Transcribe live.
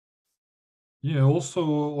Yeah,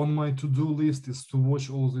 also on my to-do list is to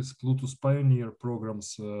watch all these Plutus Pioneer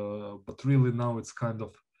programs, but really now it's kind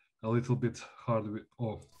of a little bit hard.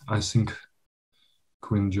 Oh, I think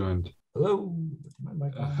Quinn joined. Hello. My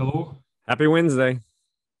mic on. Hello? Happy Wednesday.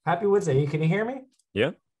 Happy Wednesday. Can you hear me?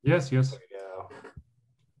 Yeah. Yes, yes. There we go.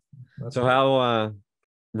 That's So how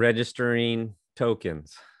registering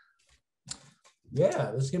tokens?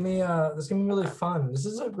 Yeah, this is gonna be really fun. This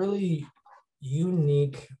is a really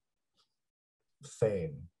unique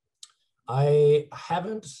thing. I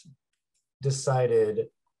haven't decided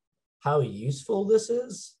how useful this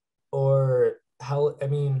is, or how, I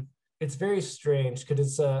mean, it's very strange because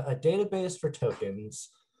it's a database for tokens,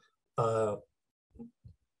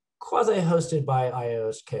 quasi-hosted by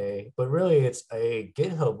IOSK, but really it's a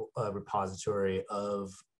GitHub repository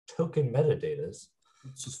of token metadatas.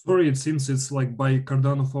 So sorry, it seems it's like by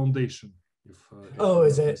Cardano Foundation. If Oh, I'm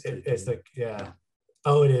is not it? mistaken. It's the, yeah.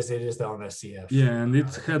 Oh, it is. It is the on SCF. Yeah, and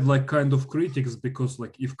it had like kind of critics because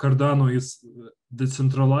like if Cardano is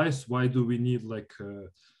decentralized, why do we need like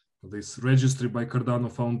this registry by Cardano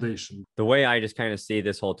Foundation? The way I just kind of see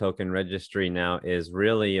this whole token registry now is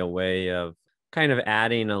really a way of kind of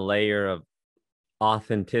adding a layer of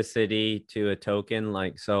authenticity to a token.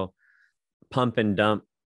 Like, so pump and dump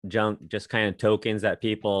junk, just kind of tokens that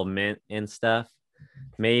people mint and stuff,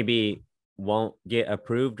 maybe won't get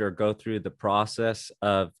approved or go through the process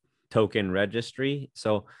of token registry.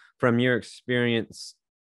 So from your experience,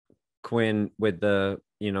 Quinn, with the,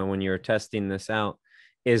 when you're testing this out,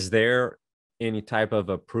 is there any type of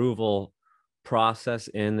approval process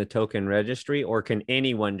in the token registry, or can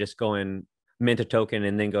anyone just go and mint a token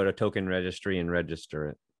and then go to token registry and register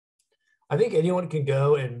it? I think anyone can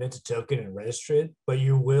go and mint a token and register it, but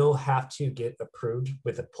you will have to get approved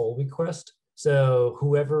with a pull request. So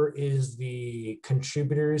whoever is the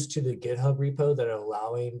contributors to the GitHub repo that are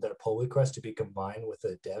allowing their pull request to be combined with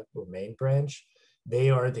a dev or main branch,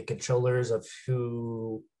 they are the controllers of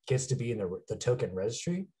who gets to be in the token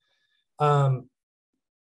registry. But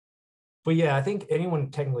yeah, I think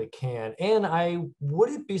anyone technically can. And I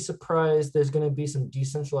wouldn't be surprised there's going to be some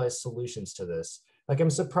decentralized solutions to this. Like,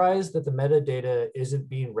 I'm surprised that the metadata isn't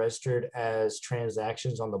being registered as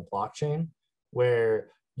transactions on the blockchain,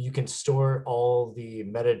 where you can store all the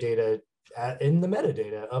metadata in the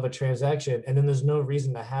metadata of a transaction, and then there's no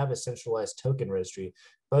reason to have a centralized token registry.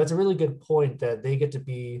 But it's a really good point that they get to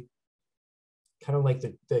be kind of like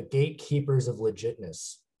the gatekeepers of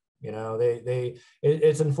legitness.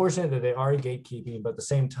 It's unfortunate that they are gatekeeping, but at the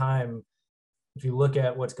same time, if you look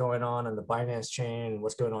at what's going on the Binance chain,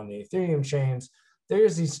 what's going on the Ethereum chains,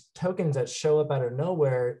 there's these tokens that show up out of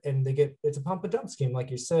nowhere, and it's a pump and dump scheme, like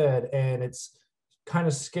you said, and it's kind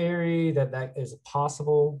of scary that is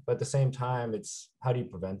possible, but at the same time, it's how do you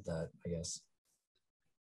prevent that, I guess.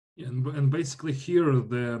 And basically here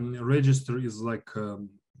the register is like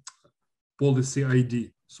policy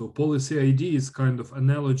ID. So policy ID is kind of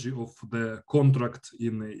analogy of the contract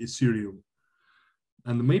in Ethereum.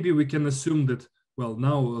 And maybe we can assume that, well,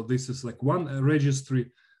 now this is like one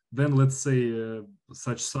registry, then let's say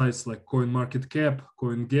such sites like CoinMarketCap,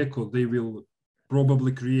 CoinGecko, they will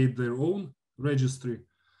probably create their own registry.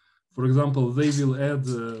 For example, they will add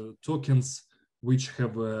tokens which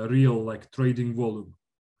have a real like trading volume,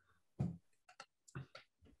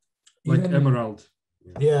 like Emerald.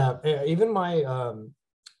 Yeah, even my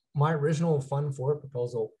original Fund 4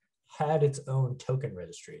 proposal had its own token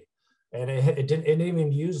registry, and it didn't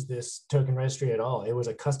even use this token registry at all. It was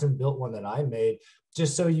a custom built one that I made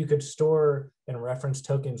just so you could store and reference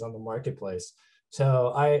tokens on the marketplace.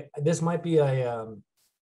 So this might be a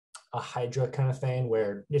Hydra kind of thing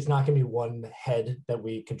where it's not going to be one head that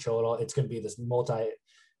we control it all. It's going to be this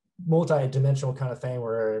multi-dimensional kind of thing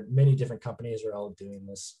where many different companies are all doing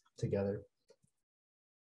this together.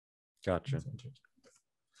 Gotcha.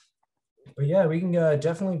 But yeah, we can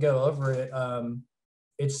definitely go over it.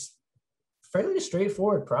 It's fairly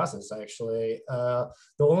straightforward process, actually. The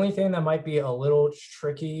only thing that might be a little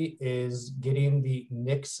tricky is getting the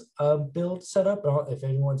Nix build set up. If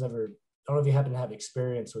anyone's ever, I don't know if you happen to have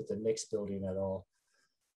experience with the Nix building at all.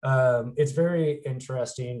 It's very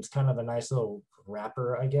interesting. It's kind of a nice little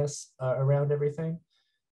wrapper, I guess, around everything.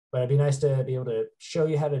 But it'd be nice to be able to show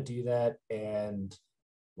you how to do that, and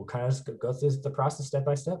we'll kind of go through the process step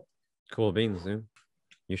by step. Cool beans, dude.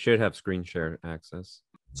 You should have screen share access.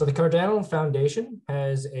 So the Cardano Foundation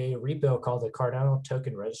has a repo called the Cardano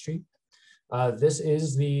Token Registry. This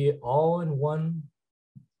is the all-in-one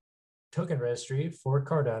token registry for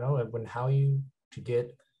Cardano, and how you to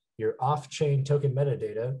get your off-chain token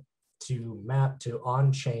metadata to map to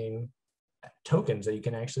on-chain tokens that you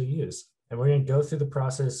can actually use. And we're going to go through the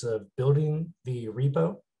process of building the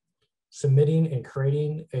repo, submitting and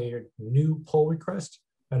creating a new pull request,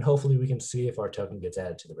 and hopefully we can see if our token gets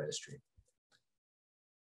added to the registry.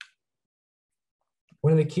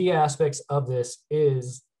 One of the key aspects of this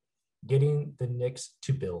is getting the NIX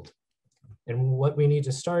to build. And what we need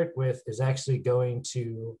to start with is actually going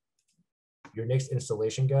to your NIX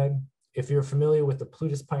installation guide. If you're familiar with the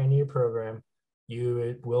Plutus Pioneer program,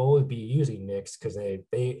 you will be using NIX because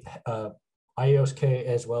IOSK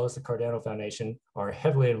as well as the Cardano Foundation are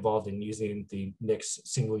heavily involved in using the NIX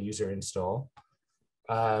single user install.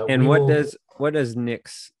 And what does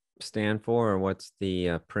NIX stand for, or what's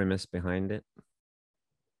the premise behind it?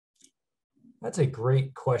 That's a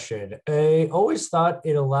great question. I always thought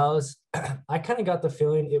it allows, I kind of got the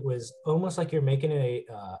feeling it was almost like you're making a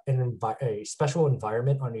special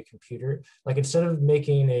environment on your computer. Like instead of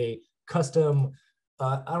making a custom,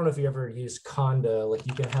 I don't know if you ever used Conda, like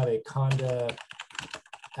you can have a Conda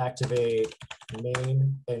activate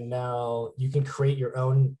main, and now you can create your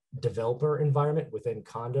own developer environment within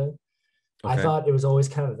Conda. Okay. I thought it was always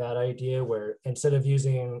kind of that idea where instead of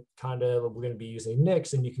using Conda, we're going to be using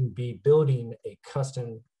NIX, and you can be building a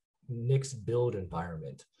custom NIX build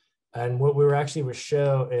environment. And what we were actually will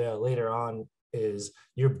show later on is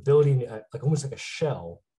you're building like almost like a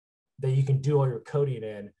shell that you can do all your coding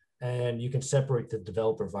in, and you can separate the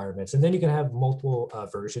developer environments. And then you can have multiple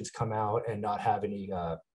versions come out and not have any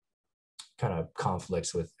kind of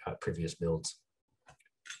conflicts with previous builds.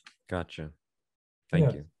 Gotcha.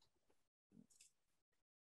 Thank you.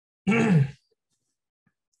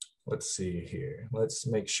 Let's see here. Let's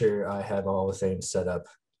make sure I have all the things set up.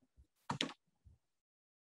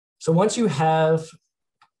 So once you have,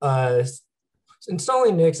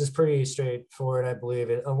 installing NIX is pretty straightforward, I believe.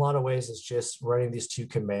 In a lot of ways, it's just running these two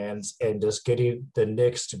commands and just getting the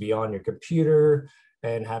NIX to be on your computer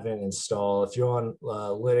and having it install. If you're on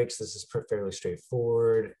Linux, this is fairly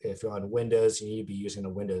straightforward. If you're on Windows, you need to be using a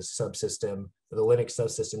Windows subsystem, the Linux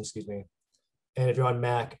subsystem, excuse me. And if you're on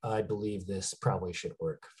Mac, I believe this probably should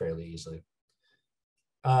work fairly easily.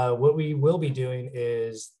 What we will be doing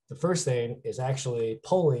is, the first thing is actually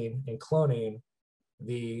pulling and cloning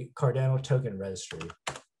the Cardano token registry,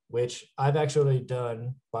 which I've actually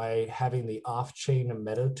done by having the off-chain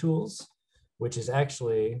meta tools, which is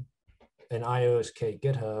actually an IOSK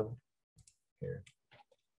GitHub. Here,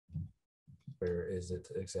 where is it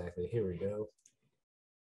exactly? Here we go.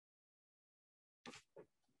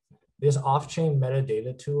 This off-chain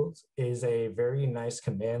metadata tools is a very nice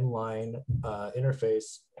command line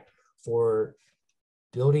interface for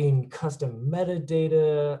building custom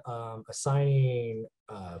metadata, assigning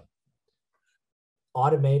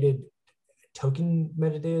automated token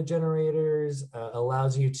metadata generators,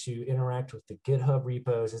 allows you to interact with the GitHub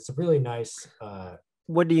repos. It's a really nice.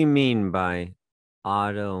 What do you mean by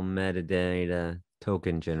auto metadata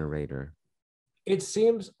token generator? It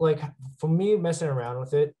seems like, for me messing around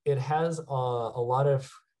with it, it has a lot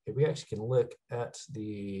of, if we actually can look at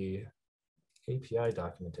the API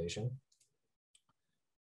documentation.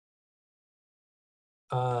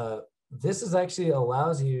 This is actually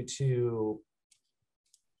allows you to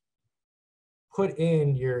put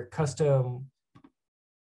in your custom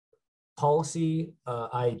policy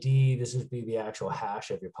ID. This would be the actual hash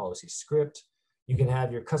of your policy script. You can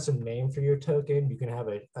have your custom name for your token. You can have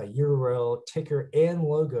a URL, ticker, and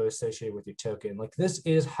logo associated with your token. Like this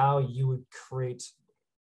is how you would create,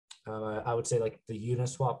 I would say, like the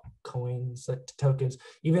Uniswap coins, like tokens.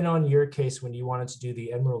 Even on your case, when you wanted to do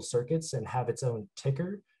the Emerald circuits and have its own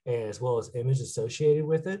ticker as well as image associated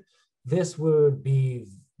with it, this would be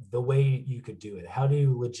the way you could do it. How do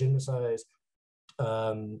you legitimize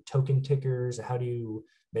token tickers? How do you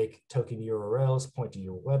make token URLs point to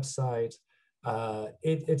your website?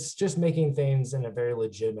 It's just making things in a very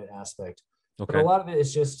legitimate aspect. Okay. But a lot of it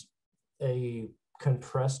is just a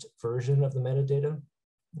compressed version of the metadata.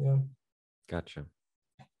 Yeah. Gotcha.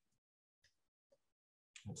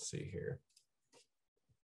 Let's see here.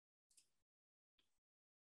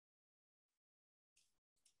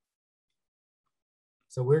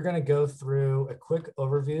 So we're going to go through a quick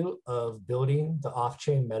overview of building the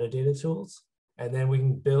off-chain metadata tools, and then we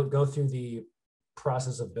can go through the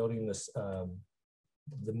process of building this, the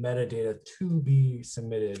metadata to be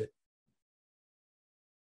submitted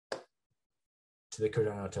to the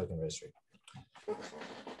Cardano token registry.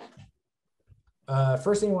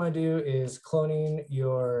 First thing you want to do is cloning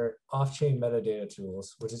your off-chain metadata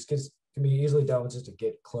tools, which is can be easily done with just a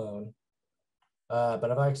git clone.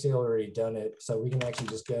 But I've actually already done it, so we can actually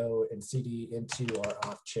just go and cd into our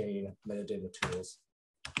off-chain metadata tools.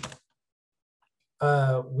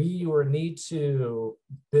 We will need to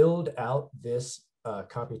build out this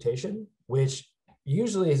computation, which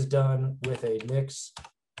usually is done with a nix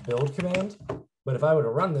build command. But if I were to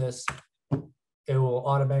run this, it will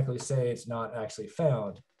automatically say it's not actually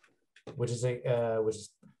found, which is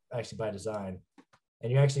actually by design.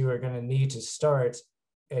 And you actually are going to need to start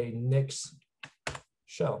a nix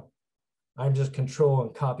shell. I'm just control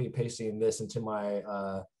and copy pasting this into my,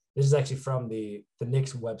 this is actually from the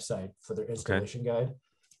Nix website for their installation guide.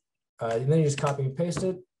 And then you just copy and paste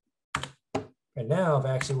it. And now if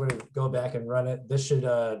I actually were to go back and run it, this should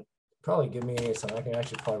probably give me some, I can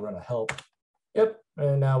actually probably run a help. Yep,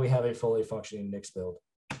 and now we have a fully functioning Nix build.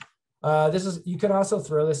 You can also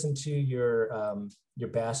throw this into your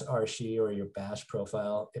bash archi or your bash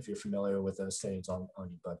profile if you're familiar with those settings on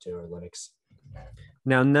Ubuntu or Linux.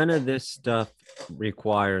 Now, none of this stuff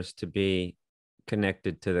requires to be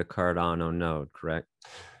connected to the Cardano node, correct?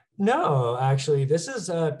 No, actually, this is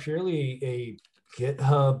purely a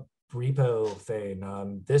GitHub repo thing.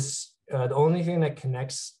 The only thing that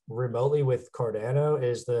connects remotely with Cardano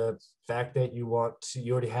is the fact that you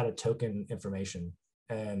already had a token information.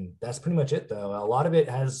 And that's pretty much it, though. A lot of it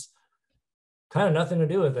has kind of nothing to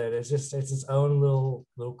do with it. It's its own little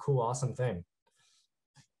cool, awesome thing.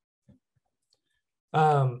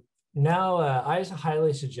 Now, I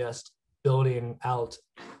highly suggest building out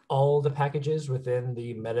all the packages within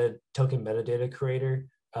the token metadata creator.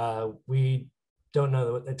 We don't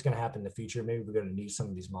know what's going to happen in the future. Maybe we're going to need some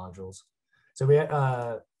of these modules. So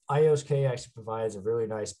IOSK actually provides a really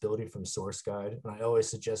nice building from source guide. And I always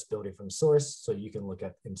suggest building from source so you can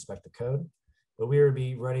inspect the code. But we will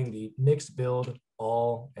be running the Nix build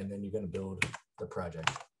all, and then you're going to build the project.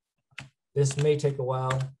 This may take a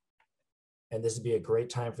while. And this would be a great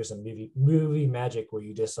time for some movie magic where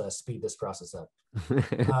you just speed this process up.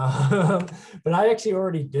 But I actually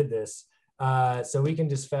already did this. So we can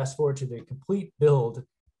just fast forward to the complete build.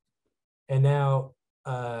 And now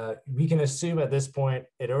we can assume at this point,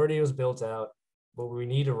 it already was built out. What we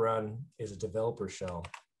need to run is a developer shell.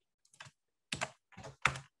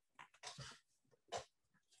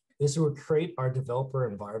 This will create our developer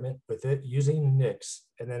environment with it using Nix.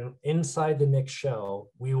 And then inside the Nix shell,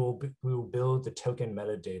 we will build the token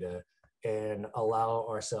metadata and allow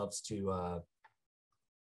ourselves to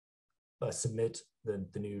submit the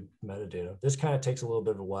new metadata. This kind of takes a little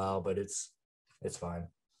bit of a while, but it's fine.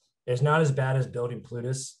 It's not as bad as building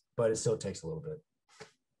Plutus, but it still takes a little bit.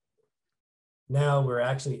 Now we're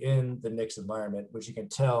actually in the Nix environment, which you can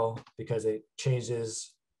tell because it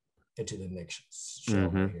changes into the Nix shell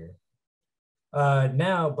right here.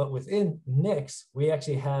 Now, but within Nix, we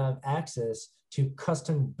actually have access to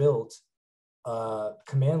custom built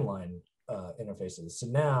command line interfaces. So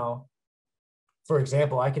now, for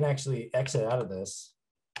example, I can actually exit out of this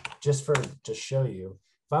just to show you.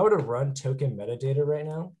 If I were to run token metadata right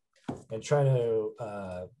now and try to,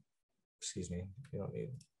 excuse me, you don't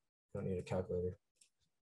need a calculator.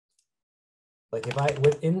 Like if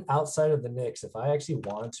outside of the Nix, if I actually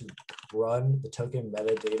wanted to run the token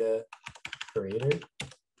metadata creator,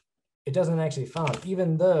 it doesn't actually find,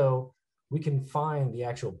 even though we can find the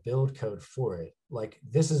actual build code for it. Like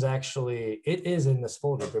this is actually, it is in this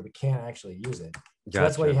folder, but we can't actually use it. So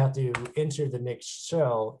that's why you have to enter the Nix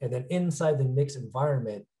shell, and then inside the Nix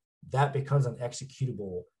environment, that becomes an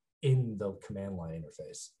executable in the command line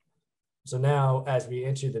interface. So now as we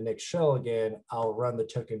enter the Nix shell again, I'll run the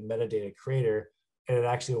token metadata creator, and it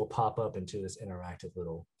actually will pop up into this interactive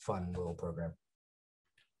fun little program.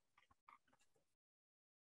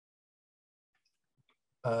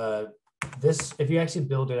 This, if you actually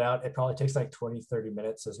build it out, it probably takes like 20-30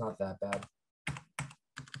 minutes, so it's not that bad.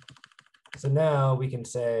 So now we can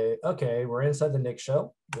say, okay, we're inside the Nix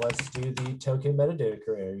shell. Let's do the token metadata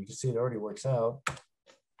creator. You can see it already works out.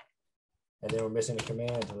 And then we're missing a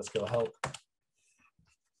command, so let's go help.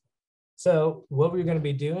 So what we're going to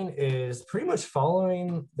be doing is pretty much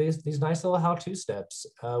following these nice little how-to steps.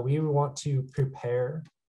 We want to prepare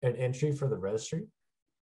an entry for the registry.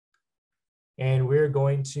 And we're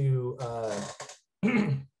going to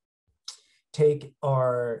take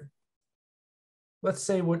our, let's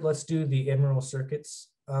do the Emerald Circuits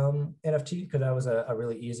NFT, because that was a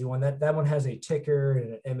really easy one. That one has a ticker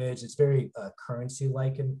and an image. It's very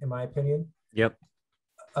currency-like in my opinion. Yep.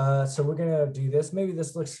 So we're gonna do this. Maybe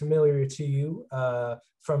this looks familiar to you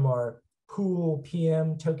from our pool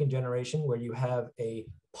PM token generation, where you have a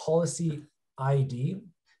policy ID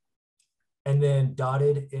and then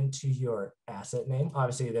dotted into your asset name.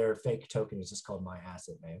 Obviously, they're fake token. It's just called my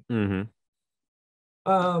asset name.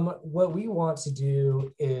 Mm-hmm. What we want to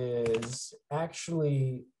do is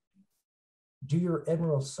actually do your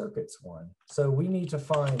Emerald Circuits one. So we need to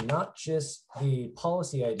find not just the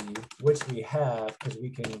policy ID, which we have, because we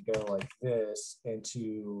can go like this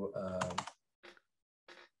into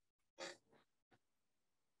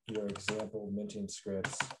your example minting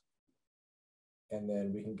scripts. And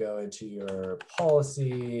then we can go into your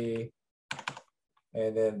policy.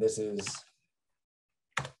 And then this is,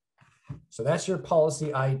 so that's your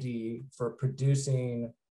policy ID for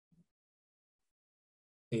producing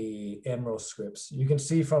the Emerald scripts. You can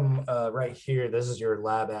see from right here, this is your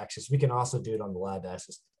lab access. We can also do it on the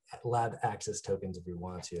lab access tokens if we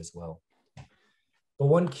want to as well. But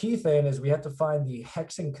one key thing is we have to find the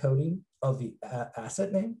hex encoding of the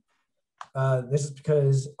asset name. This is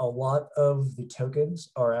because a lot of the tokens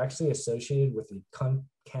are actually associated with the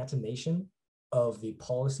concatenation of the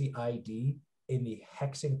policy ID in the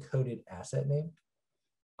hex encoded asset name.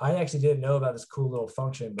 I actually didn't know about this cool little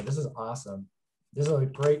function, but this is awesome. This is a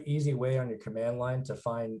great, easy way on your command line to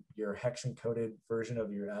find your hex encoded version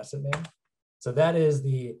of your asset name. So that is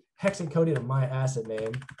the hex encoded of my asset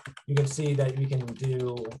name. You can see that you can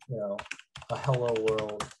do, a hello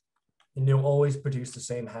world, and you'll always produce the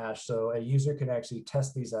same hash. So a user can actually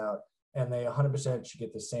test these out, and they 100% should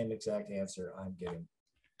get the same exact answer I'm getting.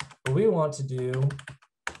 But we want to do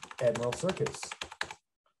Emerald Circuits,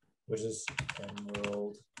 which is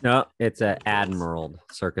Emerald. No, it's a Admiral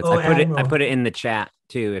Circuits. Oh, I put it in the chat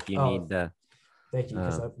too if you need the. Thank you,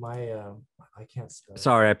 because I can't spell.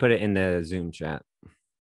 Sorry, I put it in the Zoom chat.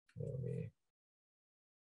 Let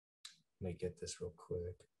me get this real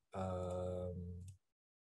quick.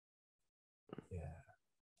 Yeah.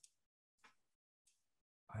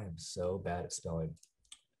 I am so bad at spelling.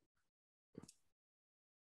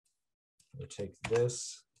 We'll take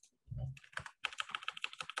this.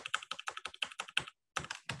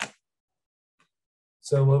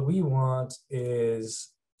 So what we want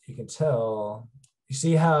is, you can tell, you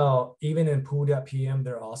see how even in pool.pm,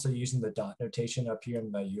 they're also using the dot notation up here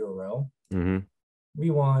in the URL. Mm-hmm. We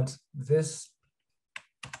want this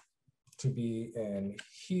to be in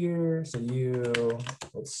here. So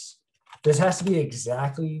this has to be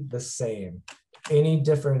exactly the same. Any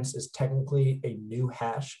difference is technically a new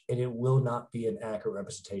hash, and it will not be an accurate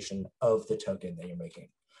representation of the token that you're making.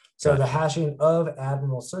 So the hashing of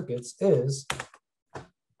Admiral Circuits is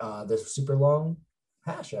this super long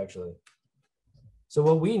hash, actually. So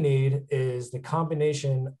what we need is the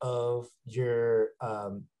combination of your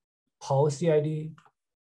policy ID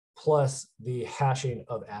plus the hashing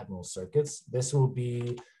of Admiral Circuits. This will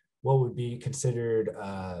be what would be considered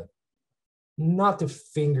not the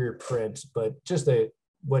fingerprint, but just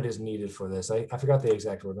what is needed for this. I forgot the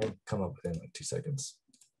exact word. I'll come up with it in like 2 seconds.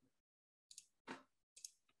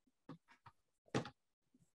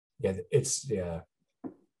 Yeah,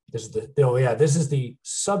 this is the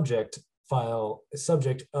subject file,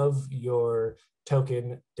 subject of your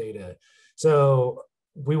token data. So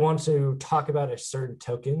we want to talk about a certain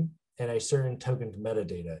token and a certain token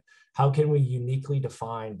metadata. How can we uniquely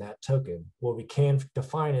define that token? Well, we can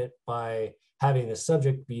define it by having the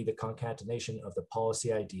subject be the concatenation of the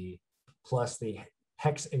policy ID plus the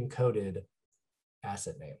hex encoded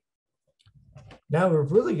asset name. Now we're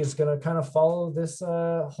really just going to kind of follow this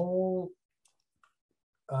whole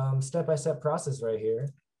step-by-step process right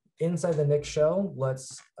here. Inside the Nix shell,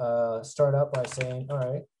 let's start out by saying, all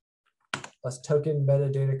right, let's token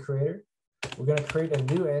metadata creator. We're going to create a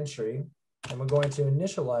new entry, and we're going to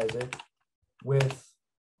initialize it with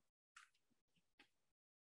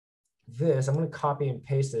this. I'm going to copy and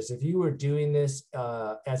paste this. If you were doing this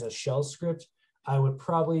as a shell script, I would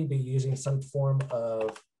probably be using some form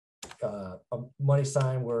of a money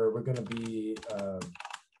sign where we're going to be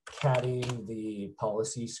catting the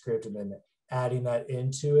policy script and then adding that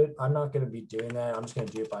into it. I'm not going to be doing that. I'm just going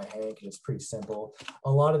to do it by hand because it's pretty simple.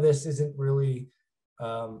 A lot of this isn't really,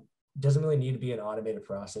 doesn't really need to be an automated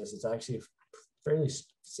process. It's actually fairly,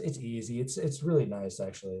 it's easy. It's really nice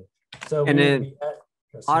actually. So and then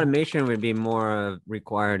automation would be more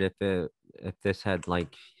required if this had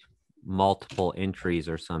like multiple entries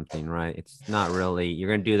or something, right? It's not really, you're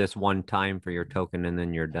going to do this one time for your token and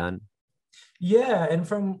then you're done. Yeah, and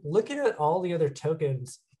from looking at all the other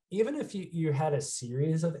tokens, even if you had a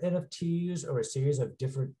series of NFTs or a series of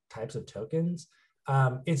different types of tokens,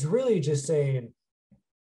 it's really just saying,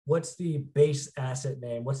 what's the base asset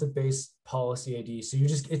name? What's the base policy ID? So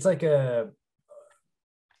it's like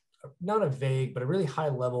not a vague, but a really high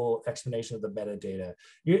level explanation of the metadata.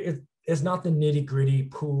 it's not the nitty gritty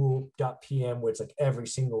pool.pm where it's like every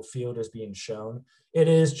single field is being shown. It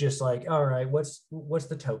is just like, all right, what's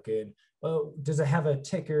the token? Oh, does it have a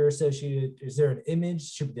ticker associated? Is there an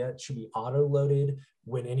image? Should be auto loaded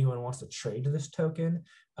when anyone wants to trade this token?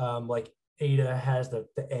 Like ADA has the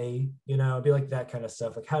A, you know, it'd be like that kind of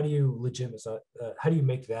stuff. Like how do you how do you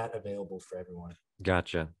make that available for everyone?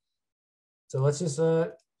 Gotcha. So let's just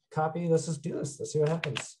copy, let's just do this. Let's see what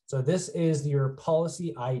happens. So this is your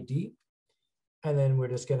policy ID. And then we're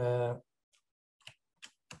just gonna,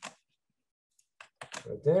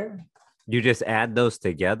 right there. You just add those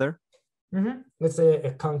together? It's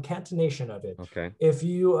a concatenation of it. Okay. If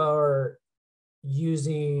you are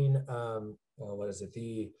using, well, what is it?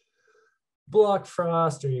 The Block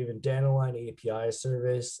Frost or even Dandelion API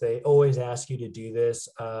service, they always ask you to do this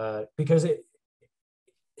because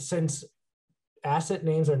since asset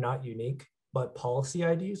names are not unique, but policy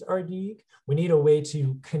IDs are unique, we need a way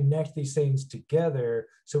to connect these things together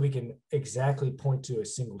so we can exactly point to a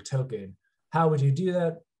single token. How would you do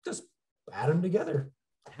that? Just add them together.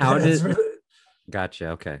 How does Gotcha.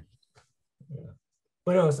 Okay. Yeah.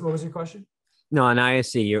 But no, what was your question? No, and I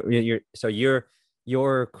see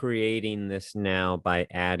you're creating this now by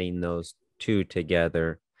adding those two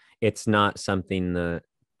together. It's not something the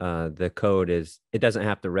code it doesn't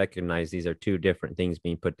have to recognize these are two different things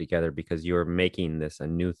being put together because you're making this a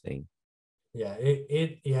new thing. Yeah,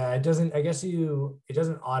 it doesn't, I guess it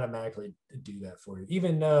doesn't automatically do that for you,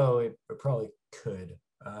 even though it probably could.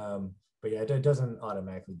 But yeah, it doesn't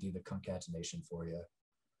automatically do the concatenation for you.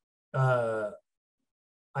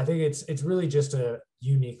 I think it's really just to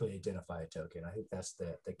uniquely identify a token. I think that's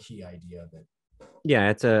the key idea of it.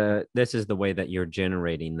 Yeah, this is the way that you're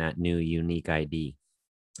generating that new unique ID.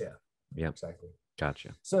 Yeah, exactly.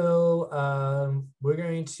 Gotcha. So we're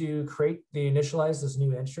going to initialize this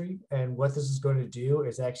new entry, and what this is going to do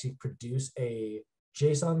is actually produce a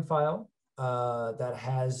JSON file that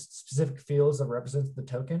has specific fields that represent the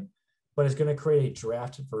token, but it's going to create a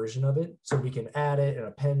draft version of it so we can add it and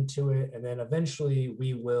append to it, and then eventually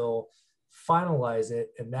we will finalize it,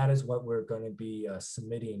 and that is what we're going to be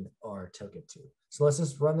submitting our token to. So let's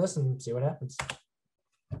just run this and see what happens.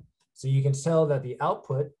 So you can tell that the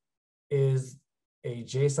output is a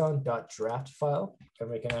JSON.draft file, and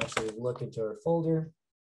we can actually look into our folder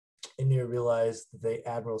and you realize the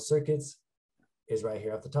Admiral Circuits is right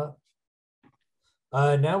here at the top.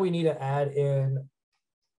 Now we need to add in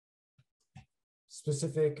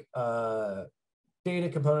specific data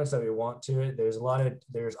components that we want to it.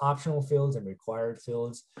 There's optional fields and required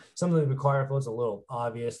fields. Some of the required fields are a little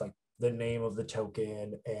obvious, like the name of the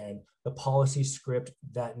token and the policy script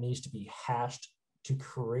that needs to be hashed to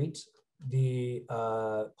create the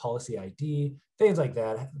policy ID, things like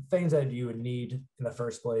that, things that you would need in the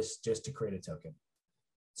first place just to create a token.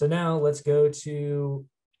 So now let's go to,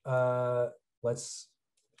 let's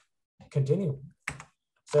continue.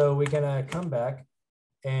 So we can come back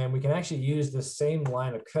and we can actually use the same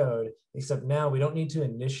line of code, except now we don't need to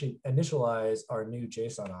initialize our new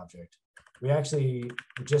JSON object. We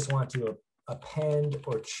just want to append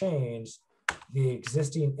or change the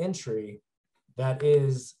existing entry that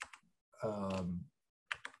is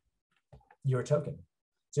your token.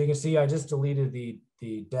 So you can see I just deleted the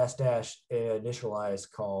dash initialize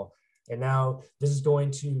call, and now this is going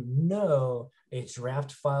to know a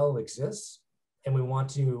draft file exists, and we want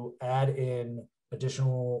to add in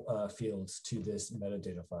additional fields to this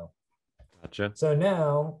metadata file. Gotcha. So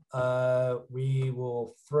now we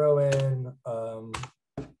will throw in a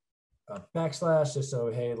backslash just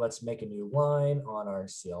so, hey, let's make a new line on our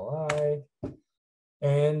CLI.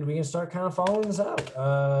 And we can start kind of following this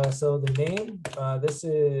out. So the name, this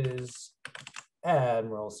is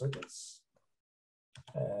Admiral Circuits.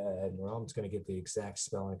 Admiral, I'm just going to get the exact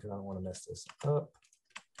spelling because I don't want to mess this up.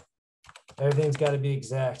 Everything's got to be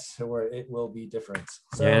exact or it will be different.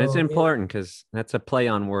 So yeah, and it's important because that's a play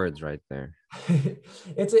on words right there.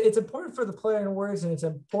 It's important for the play on words, and it's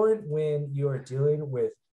important when you are dealing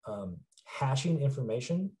with hashing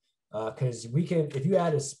information. Because if you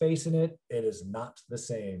add a space in it, it is not the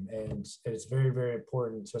same. And it's very, very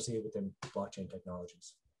important, especially within blockchain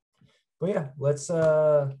technologies. But yeah,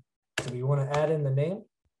 so we want to add in the name.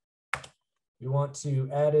 We want to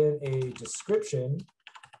add in a description,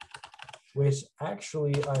 which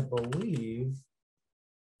actually I believe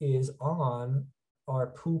is on our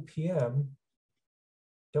pool PM.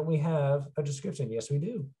 Don't we have a description? Yes, we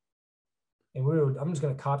do. And I'm just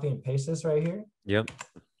going to copy and paste this right here. Yep.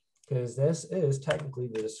 Because this is technically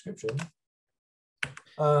the description.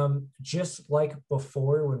 Just like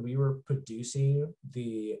before when we were producing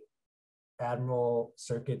the Admiral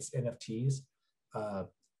Circuits NFTs,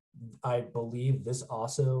 I believe this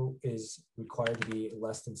also is required to be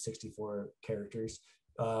less than 64 characters.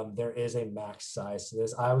 There is a max size to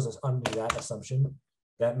this. I was under that assumption.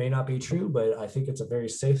 That may not be true, but I think it's a very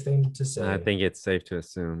safe thing to say. I think it's safe to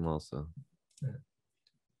assume also.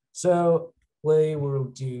 So we'll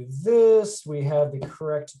do this. We have the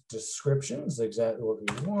correct descriptions, exactly what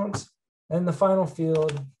we want. And the final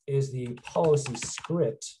field is the policy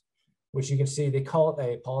script, which you can see they call it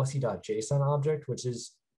a policy.json object, which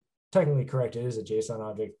is technically correct. It is a JSON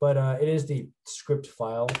object, but it is the script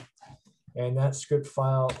file. And that script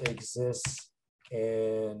file exists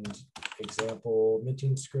in example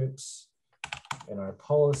minting scripts in our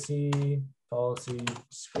policy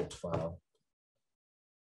script file.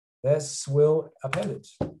 This will append it.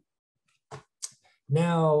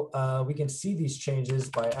 Now we can see these changes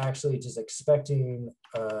by actually just expecting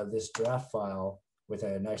this draft file with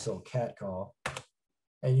a nice little cat call.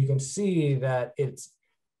 And you can see that it's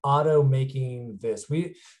auto making this.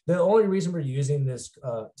 The only reason we're using this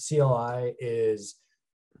CLI is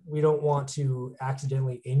we don't want to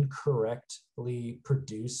accidentally incorrectly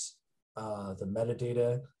produce the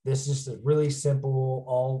metadata. This is just a really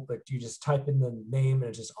simple, like you just type in the name and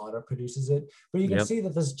it just auto produces it. But you can see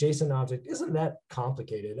that this JSON object isn't that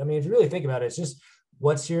complicated. I mean, if you really think about it, it's just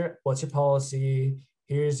what's your policy.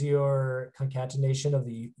 Here's your concatenation of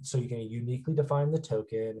so you can uniquely define the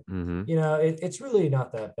token. You know, it's really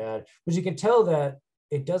not that bad, but you can tell that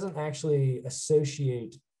it doesn't actually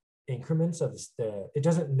associate increments of it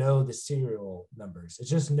doesn't know the serial numbers. It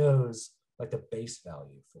just knows like the base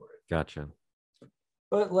value for it. Gotcha.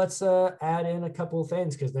 But let's add in a couple of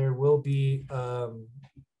things because there will be,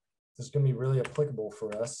 this is going to be really applicable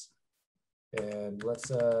for us. And let's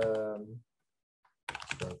start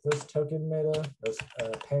this token meta. Let's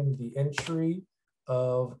append the entry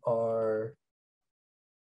of our,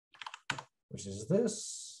 which is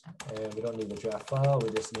this. And we don't need the draft file. We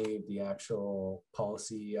just need the actual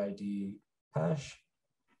policy ID hash.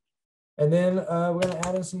 And then we're going to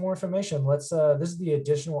add in some more information. Let's, this is the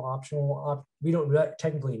additional optional, we don't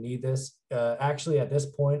technically need this. Actually, at this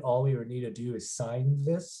point, all we would need to do is sign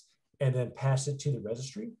this and then pass it to the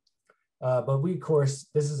registry. But we, of course,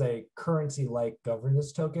 this is a currency-like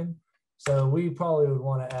governance token. So we probably would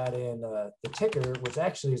want to add in the ticker, which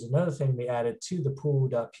actually is another thing we added to the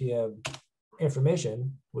pool.pm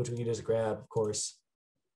information, which we can just grab, of course,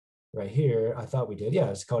 right here. I thought we did.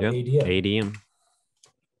 Yeah, it's called ADM. ADM.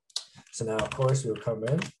 So now, of course, we'll come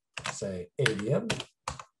in, say ADM.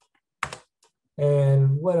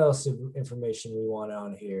 And what else information we want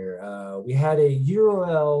on here? We had a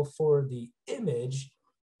URL for the image.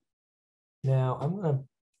 Now I'm going to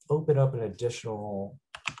open up an additional,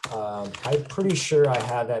 I'm pretty sure I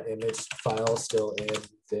have that image file still in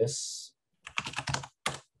this.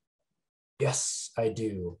 Yes, I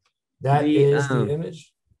do. That is the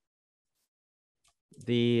image.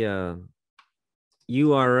 The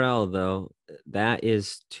URL though, that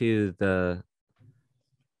is to the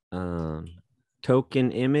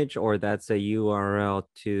token image, or that's a URL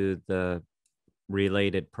to the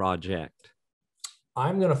related project?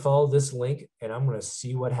 I'm going to follow this link and I'm going to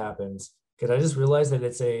see what happens, because I just realized that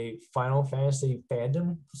it's a Final Fantasy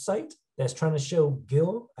fandom site that's trying to show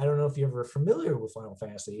Gil. I don't know if you're ever familiar with Final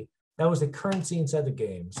Fantasy. That was the currency inside the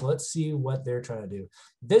game. So let's see what they're trying to do.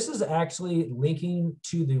 This is actually linking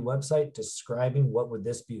to the website describing what would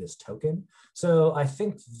this be, this token. So I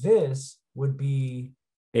think this would be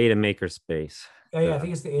Ada Makerspace. Yeah, I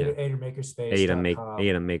think it's the Ada Makerspace.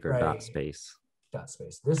 Ada Maker dot space.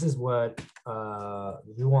 This is what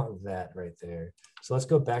we want, that right there. So let's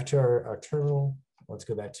go back to our terminal. Let's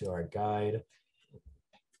go back to our guide.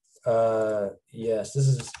 Yes, this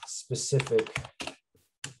is specific.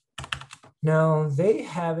 Now they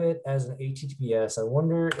have it as an HTTPS. I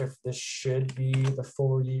wonder if this should be the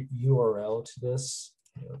full URL to this.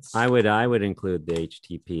 I would include the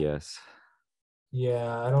HTTPS.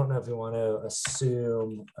 Yeah, I don't know if we want to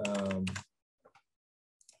assume.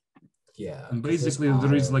 Yeah. And basically,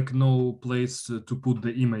 there is like no place to put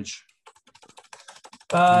the image.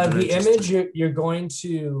 The image, you're going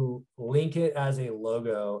to link it as a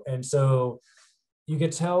logo. And so you can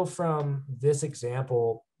tell from this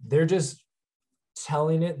example, they're just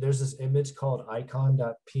telling it there's this image called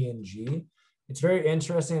icon.png. It's very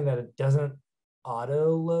interesting that it doesn't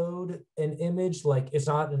auto load an image. Like, it's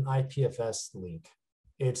not an IPFS link.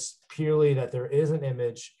 It's purely that there is an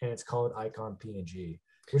image and it's called icon.png,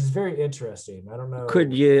 which is very interesting. I don't know.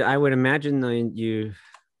 Could you, I would imagine though, you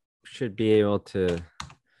should be able to,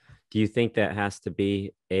 do you think that has to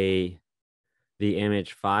be the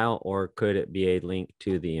image file, or could it be a link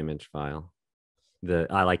to the image file?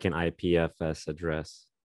 I like an IPFS address.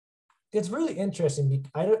 it's really interesting.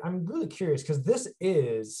 I'm really curious because this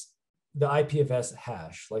is the IPFS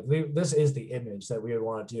hash. Like this is the image that we would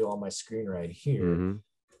want to do on my screen right here. Mm-hmm.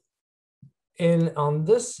 And on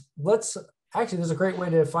this, actually, there's a great way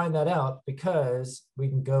to find that out because we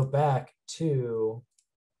can go back to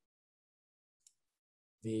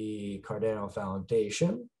the Cardano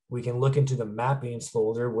Foundation. We can look into the mappings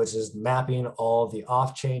folder, which is mapping all the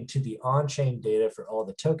off-chain to the on-chain data for all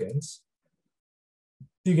the tokens.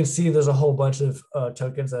 You can see there's a whole bunch of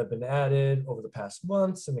tokens that have been added over the past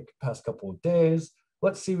months and the past couple of days.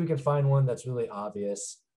 Let's see if we can find one that's really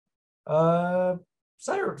obvious. Cyberpunk,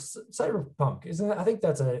 isn't it? I think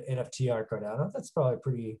that's an NFT on Cardano. That's probably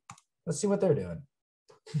pretty. Let's see what they're doing.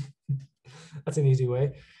 That's an easy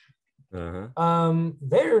way.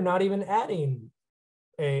 They're not even adding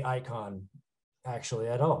a icon actually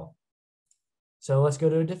at all. So let's go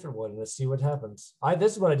to a different one and let's see what happens.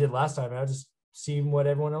 This is what I did last time. I was just seeing what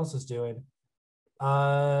everyone else is doing.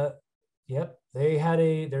 Yep,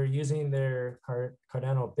 they're using their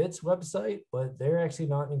Cardano Bits website, but they're actually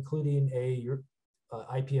not including a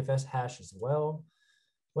IPFS hash as well.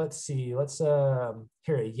 Let's see. Let's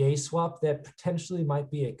here a Yay swap that potentially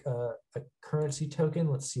might be a currency token.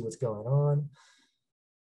 Let's see what's going on.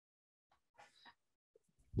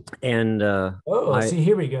 And see,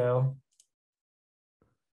 here we go.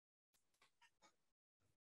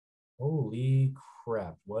 Holy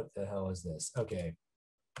crap! What the hell is this? Okay,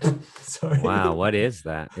 sorry. Wow, what is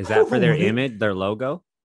that? Is that for their image, their logo?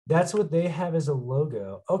 That's what they have as a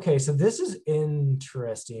logo. Okay, so this is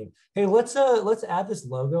interesting. Hey, let's add this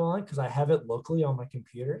logo on because I have it locally on my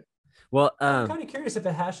computer. Well, I'm kind of curious if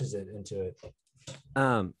it hashes it into it.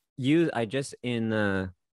 I just in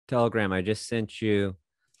Telegram, I just sent you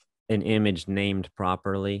an image named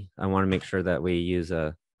properly. I want to make sure that we use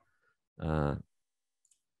a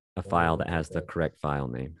file that has the correct file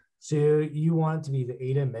name. So you want it to be the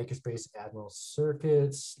ADA Makerspace Admiral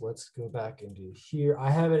Circuits. Let's go back into here.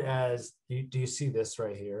 I have it as. Do you see this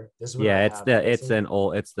right here? This is what it's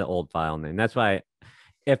the old file name. That's why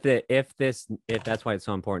if that's why it's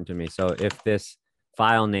so important to me. So if this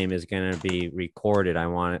file name is going to be recorded, I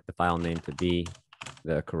want the file name to be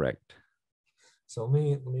the correct. So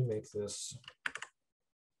let me make this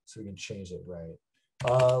so we can change it right.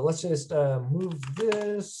 Let's just move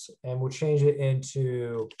this and we'll change it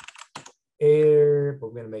into air, but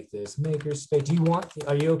we're going to make this makerspace.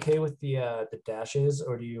 Are you okay with the dashes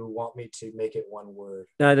or do you want me to make it one word?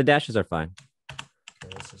 No, the dashes are fine.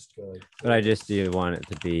 Okay, let's just go like but I just do want it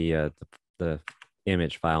to be the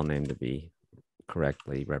image file name to be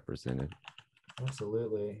correctly represented.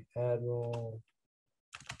 Absolutely. Admiral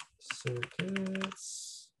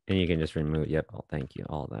Circuits. And you can just remove, thank you,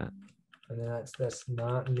 all that. And that's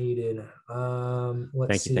not needed.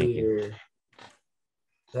 Let's see here.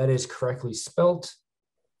 That is correctly spelt.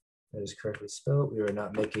 That is correctly spelt. We are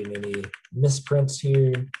not making any misprints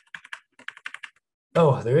here.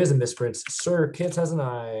 Oh, there is a misprint. Sir Kits has an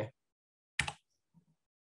I.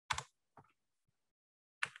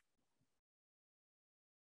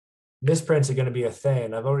 Misprints are going to be a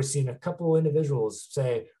thing. I've already seen a couple individuals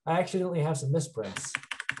say, I accidentally have some misprints.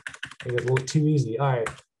 It was a little too easy. All right.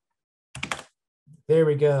 There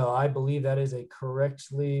we go. I believe that is a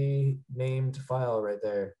correctly named file right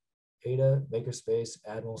there. ADA Makerspace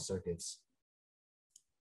Admiral Circuits.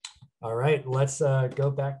 All right, let's go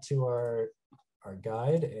back to our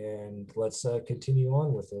guide and let's continue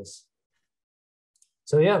on with this.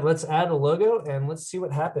 So yeah, let's add a logo and let's see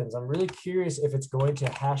what happens. I'm really curious if it's going to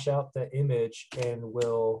hash out the image and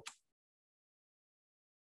will.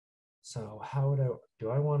 So how do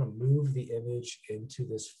I want to move the image into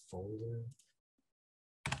this folder?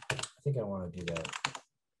 I think I want to do that.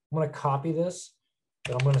 I'm going to copy this,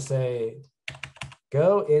 and I'm going to say,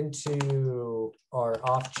 go into our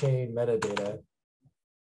off-chain metadata,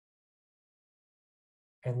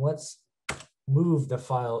 and let's move the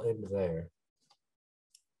file into there.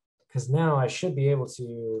 Because now I should be able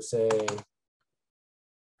to say,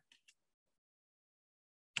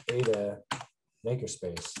 ADA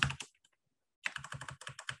Makerspace.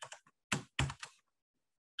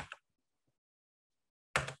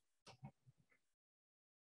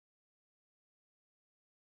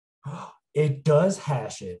 It does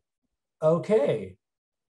hash it. Okay.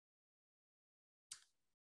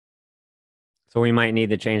 So we might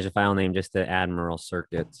need to change the file name just to Admiral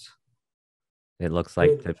Circuits. It looks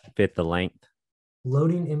like to fit the length.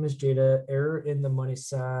 Loading image data, error in the money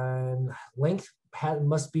sign. Length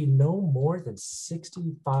must be no more than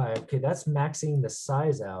 65. Okay, that's maxing the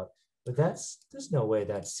size out, but there's no way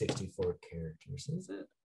that's 64 characters, is it?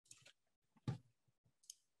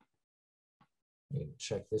 You can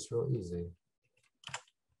check this real easy.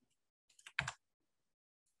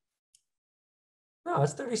 No,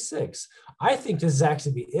 it's 36. I think this is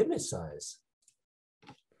actually the image size.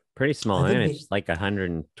 Pretty small I think image, like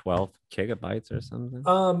 112 gigabytes or something.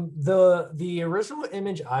 The original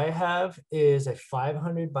image I have is a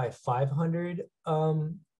 500 by 500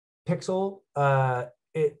 pixel.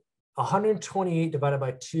 128 divided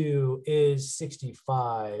by 2 is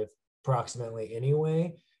 65 approximately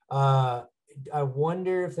anyway. I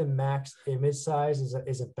wonder if the max image size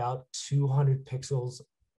is about 200 pixels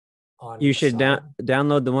on You each should side.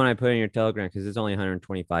 download the one I put in your Telegram because it's only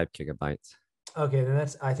 125 gigabytes. Okay, then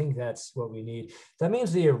I think that's what we need. That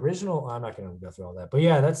means the original, I'm not going to go through all that, but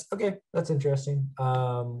yeah, that's okay. That's interesting.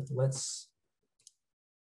 Oh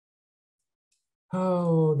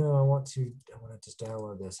no, I want to just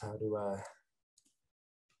download this. How do I?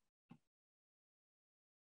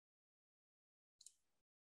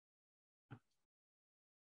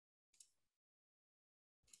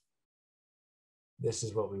 This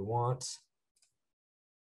is what we want.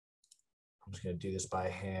 I'm just going to do this by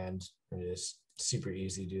hand. It is super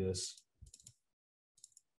easy to do this.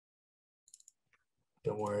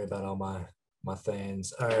 Don't worry about all my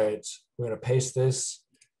things. All right, we're going to paste this.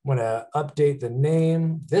 I'm going to update the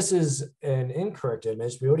name. This is an incorrect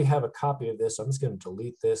image. We already have a copy of this. So I'm just going to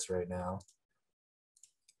delete this right now.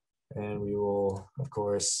 And we will, of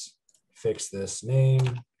course, fix this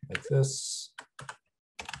name like this.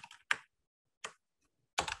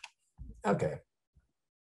 Okay.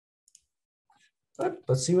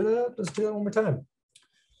 Let's see let's do that one more time.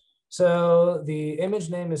 So the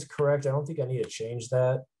image name is correct. I don't think I need to change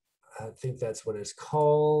that. I think that's what it's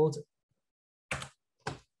called.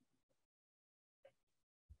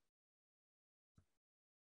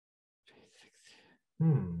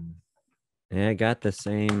 Yeah, I got the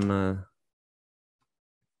same.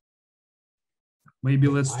 Maybe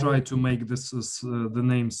let's try to make this the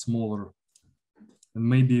name smaller, and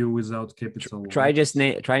maybe without capital. Try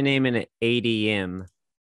naming it ADM,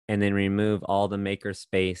 and then remove all the maker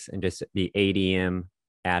space and just be ADM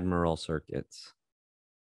Admiral circuits.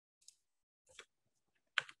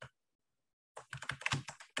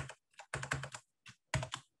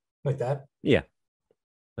 Like that? Yeah.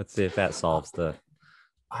 Let's see if that solves the.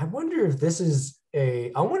 I wonder if this is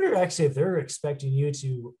I wonder actually if they're expecting your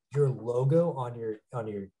logo on your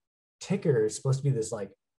ticker is supposed to be this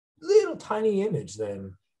like little tiny image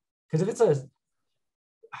then. Because if it's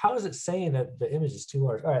how is it saying that the image is too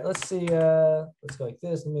large? All right, let's see. Let's go like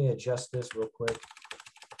this. Let me adjust this real quick.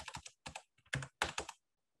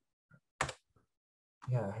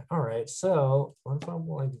 Yeah, all right. So what if I'm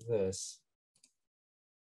like this?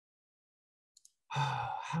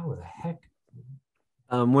 How the heck?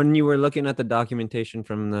 When you were looking at the documentation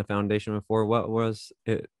from the foundation before, what was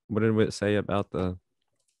it? What did it say about the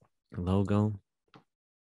logo?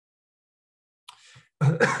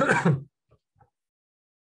 It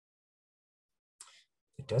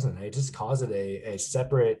doesn't. It just calls it a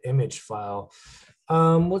separate image file.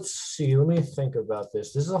 Let's see. Let me think about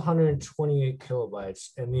this. This is 128 kilobytes,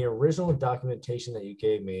 and the original documentation that you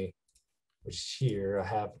gave me, which here I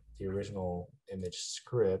have the original image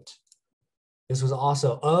script. This was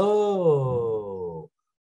also,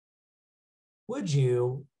 would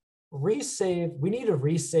you resave? We need to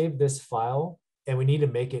resave this file and we need to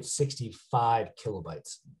make it 65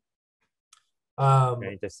 kilobytes.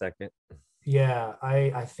 Wait a second. Yeah,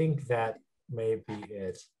 I think that may be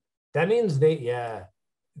it. That means they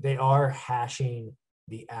are hashing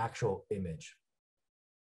the actual image.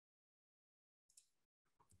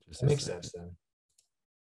 That makes sense then.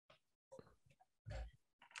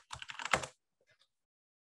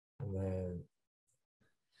 And then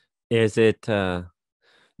is it the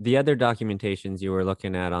other documentations you were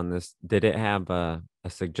looking at on this? Did it have a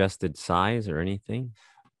suggested size or anything?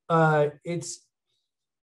 That's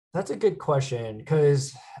a good question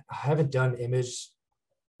because I haven't done image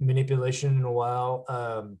manipulation in a while.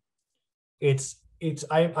 My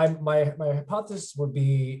hypothesis would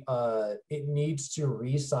be it needs to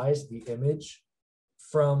resize the image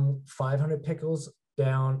from 500 pixels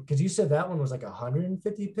down, because you said that one was like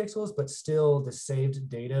 150 pixels, but still the saved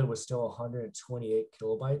data was still 128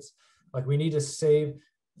 kilobytes. Like we need to save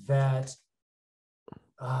that.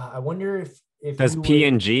 I wonder if does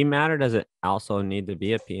PNG matter? Does it also need to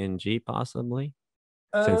be a PNG possibly?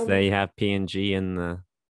 Since they have PNG in the.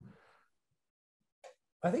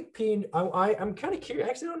 I think I'm kind of curious.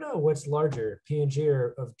 Actually, I don't know what's larger, PNG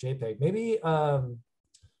or of JPEG. Maybe I'm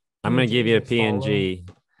going to give you a PNG.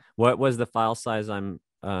 What was the file size I'm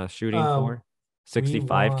shooting for?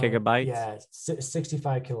 65 gigabytes? Yeah,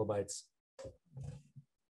 65 kilobytes.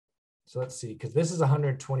 So let's see, because this is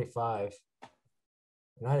 125.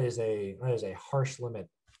 And that is a harsh limit.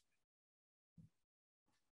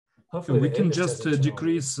 Hopefully We the can image just doesn't turn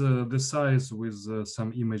decrease the size with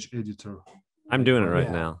some image editor. I'm doing it right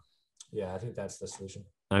Yeah. now. Yeah, I think that's the solution.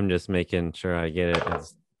 I'm just making sure I get it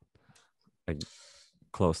as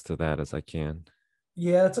close to that as I can.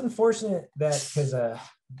 Yeah, it's unfortunate that because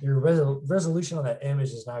your resolution on that image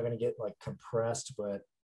is not going to get like compressed, but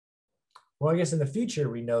well, I guess in the future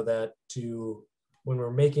we know that when we're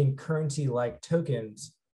making currency-like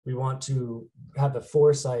tokens, we want to have the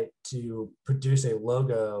foresight to produce a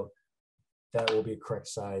logo that will be correct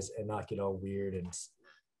size and not get all weird and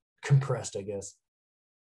compressed, I guess.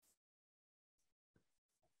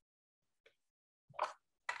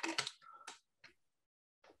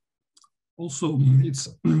 Also, it's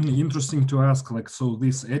interesting to ask, like, so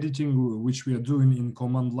this editing which we are doing in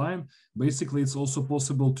command line, basically it's also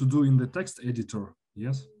possible to do in the text editor,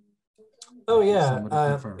 yes? Oh yeah,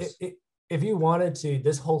 if you wanted to,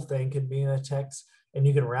 this whole thing could be in a text and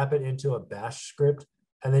you can wrap it into a bash script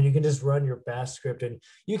and then you can just run your bash script, and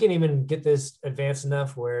you can even get this advanced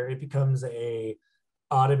enough where it becomes a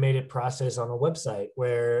automated process on a website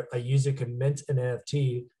where a user can mint an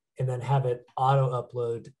NFT and then have it auto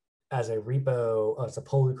upload as a repo, as a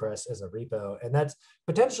pull request as a repo. And that's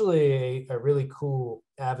potentially a really cool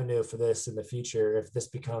avenue for this in the future if this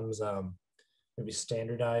becomes maybe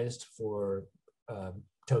standardized for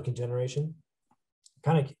token generation.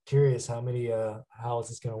 Kind of curious how is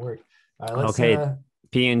this going to work? All right, let's, okay,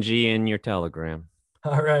 PNG in your Telegram.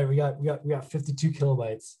 All right, we got 52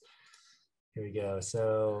 kilobytes. Here we go.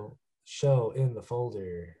 So show in the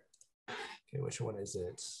folder. Okay, which one is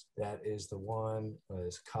it? That is the one that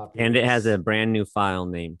is copied. And it has a brand new file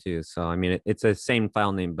name too. So I mean, it's the same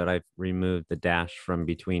file name, but I've removed the dash from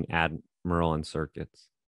between Admiral and circuits.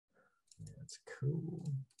 That's cool.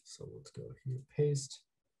 So let's go here, paste.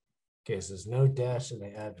 Okay, so there's no dash in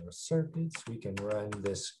the Admiral circuits. We can run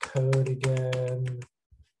this code again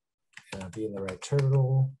and be in the right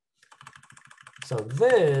terminal. So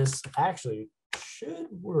this actually should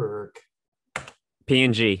work.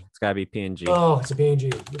 PNG. It's gotta be PNG. Oh, it's a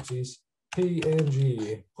PNG. Oopsies.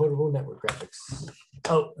 PNG, portable network graphics.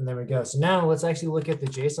 Oh, and there we go. So now let's actually look at the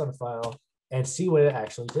JSON file and see what it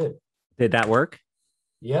actually did. Did that work?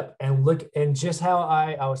 Yep. And look, and just how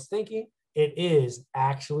I was thinking, it is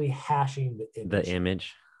actually hashing the image. The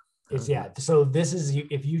image. It's yeah. So this is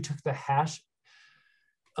if you took the hash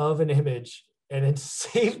of an image and then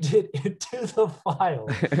saved it into the file.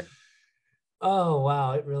 Oh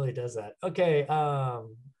wow, it really does that. Okay.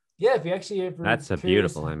 Yeah, if you actually ever that's a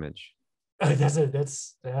beautiful image. That's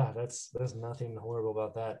nothing horrible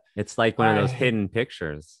about that. It's like one of those hidden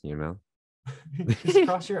pictures, you know. Just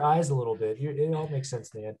cross your eyes a little bit. It all makes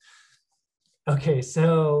sense, man. Okay,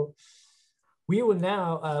 so we will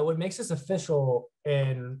now, what makes this official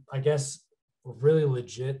and I guess really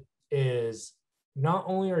legit is not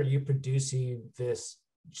only are you producing this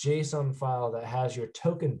JSON file that has your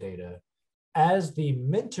token data, as the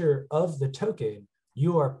minter of the token,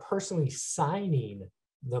 you are personally signing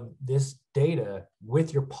this data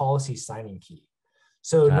with your policy signing key.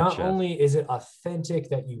 So gotcha. Not only is it authentic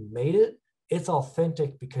that you made it, it's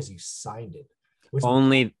authentic because you signed it.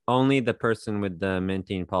 Only the person with the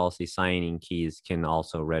minting policy signing keys can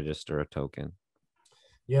also register a token.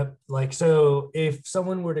 Yep. Like, so if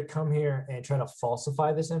someone were to come here and try to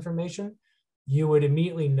falsify this information, you would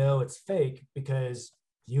immediately know it's fake because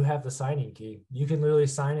you have the signing key. You can literally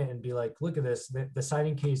sign it and be like, look at this, the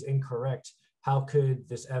signing key is incorrect. How can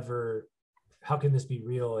this be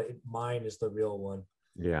real? Mine is the real one.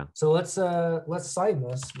 Yeah. So let's sign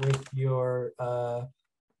this with your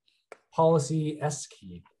policy S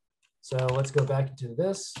key. So let's go back into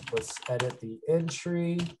this. Let's edit the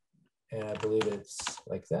entry. And I believe it's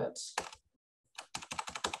like that.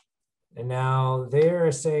 And now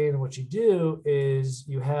they're saying what you do is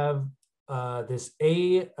you have this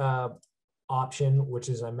A option, which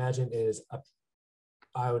is, I imagine is,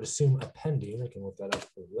 I would assume appending. I can look that up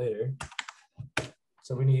for later.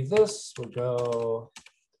 So we need this. We'll go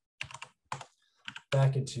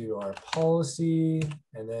back into our policy,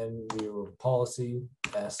 and then we will policy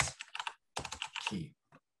S key.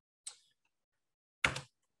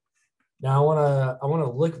 Now I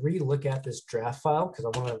want to re-look at this draft file because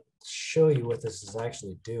I want to show you what this is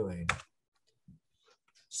actually doing.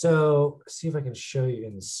 So see if I can show you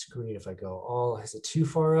in the screen if I go is it too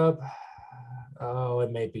far up? Oh,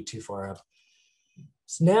 it may be too far up.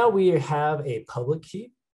 So now we have a public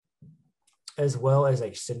key as well as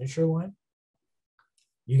a signature line.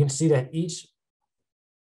 You can see that each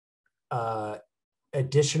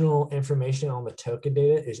additional information on the token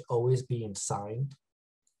data is always being signed.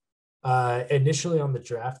 Initially on the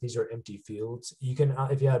draft, these are empty fields. You can,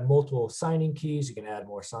 if you had multiple signing keys, you can add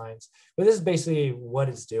more signs. But this is basically what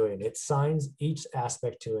it's doing. It signs each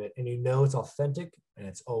aspect to it, and you know it's authentic, and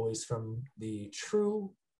it's always from the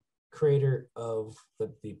true creator of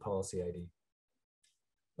the policy ID.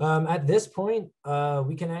 At this point,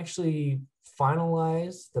 we can actually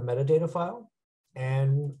finalize the metadata file,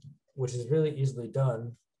 and which is really easily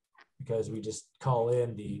done because we just call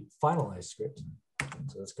in the finalize script.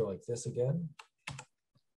 So let's go like this again.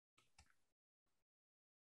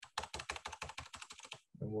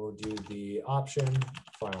 And we'll do the option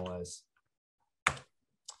finalize.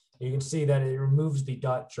 You can see that it removes the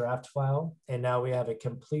 .draft file, and now we have a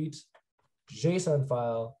complete JSON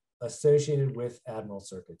file associated with Admiral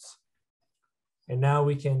circuits. And now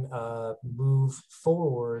we can move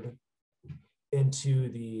forward into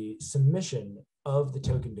the submission of the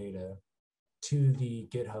token data to the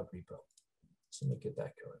GitHub repo. So let me get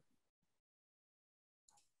that going.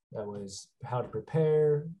 That was how to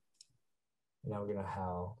prepare. And now we're gonna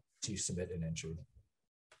how to submit an entry.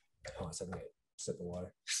 Oh, so I'm gonna get a sip of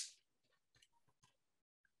water.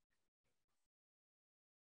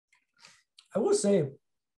 I will say,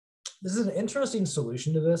 this is an interesting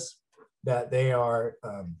solution to this, that they are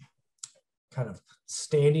kind of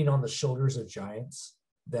standing on the shoulders of giants,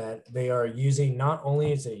 that they are using not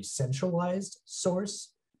only as a centralized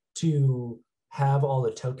source to have all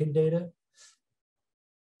the token data,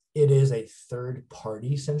 it is a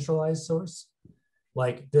third-party centralized source.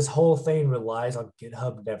 Like this whole thing relies on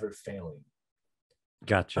GitHub never failing.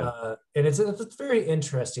 Gotcha. And it's very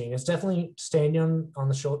interesting. It's definitely standing on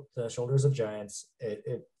the shoulders of giants.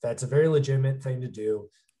 That's a very legitimate thing to do,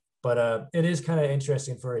 but it is kind of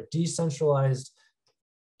interesting for a decentralized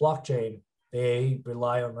blockchain. They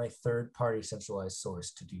rely on a third-party centralized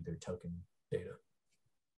source to do their token data.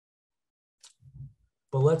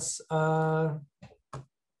 But let's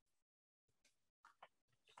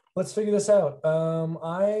figure this out.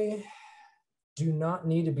 I do not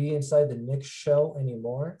need to be inside the Nix shell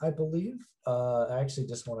anymore, I believe. I actually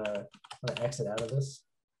just want to exit out of this.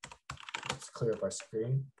 Let's clear up our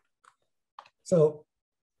screen. So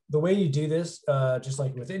the way you do this, just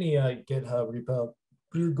like with any GitHub repo,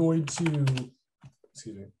 we're going to,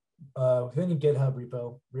 excuse me, with any GitHub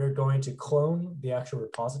repo, we're going to clone the actual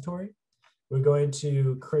repository. We're going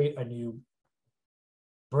to create a new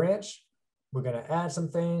branch. We're going to add some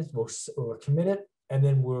things, we'll commit it, and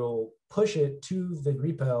then we'll push it to the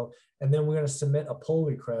repo, and then we're going to submit a pull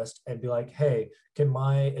request and be like, hey, can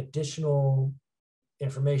my additional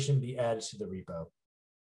information be added to the repo?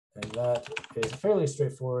 And that is fairly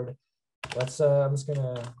straightforward. I'm just going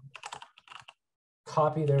to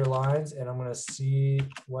copy their lines, and I'm going to see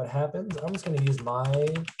what happens. I'm just going to use my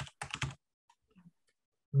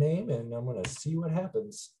name, and I'm going to see what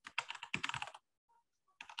happens.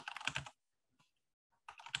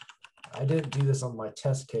 I didn't do this on my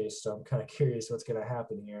test case, so I'm kind of curious what's going to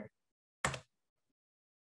happen here.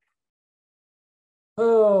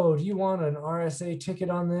 Oh, do you want an RSA ticket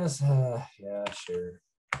on this? Yeah, sure.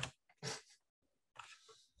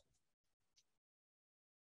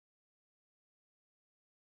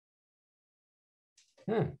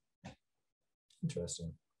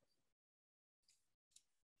 Interesting.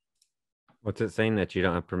 What's it saying, that you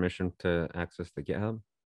don't have permission to access the GitHub?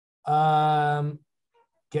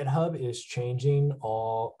 GitHub is changing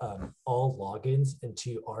all logins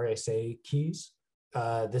into RSA keys.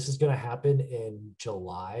 This is going to happen in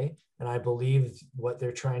July, and I believe what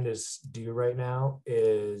they're trying to do right now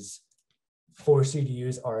is force you to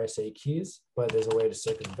use RSA keys, but there's a way to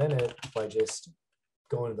circumvent it by just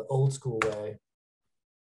going the old school way,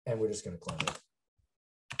 and we're just going to clone it.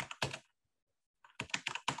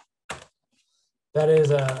 That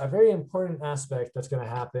is a very important aspect that's going to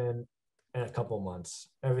happen in a couple months.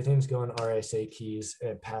 Everything's going RSA keys,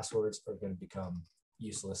 and passwords are going to become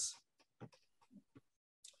useless.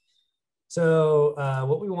 So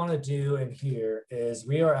what we want to do in here is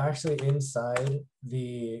we are actually inside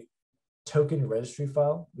the token registry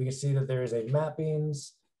file. We can see that there is a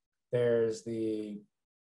mappings. There's the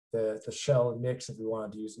shell Nix if we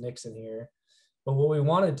wanted to use Nix in here. But what we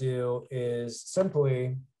want to do is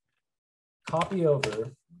simply copy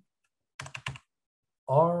over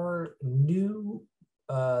our new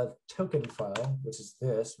token file, which is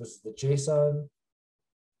the JSON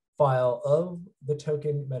file of the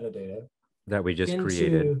token metadata that we just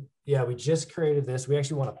created. Yeah, we just created this. We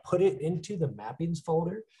actually want to put it into the mappings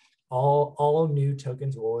folder. All new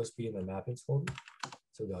tokens will always be in the mappings folder.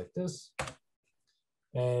 So we go like this.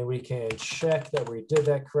 And we can check that we did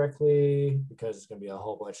that correctly because it's going to be a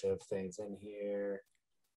whole bunch of things in here.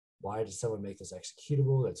 Why did someone make this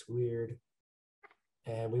executable? That's weird.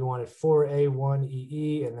 And we wanted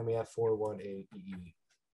 4A1EE, and then we have 418EE. I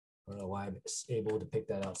don't know why I'm able to pick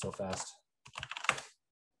that out so fast.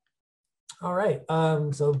 All right,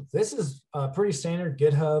 so this is a pretty standard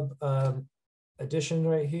GitHub addition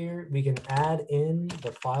right here. We can add in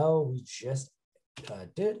the file we just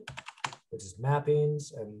did, which is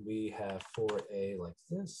mappings, and we have 4A like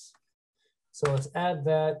this. So let's add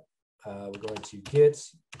that. We're going to Git,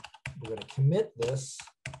 we're going to commit this.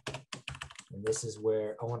 And this is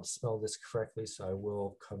where I want to spell this correctly, so I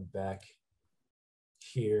will come back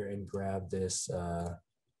here and grab this,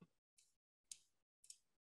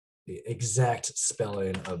 the exact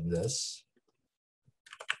spelling of this.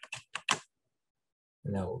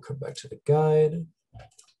 And now we'll come back to the guide.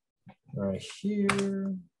 Right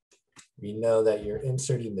here, we know that you're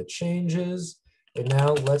inserting the changes. And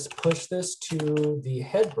now let's push this to the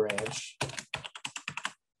head branch.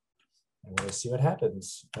 And we'll see what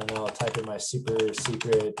happens. And I'll type in my super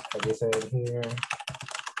secret everything here.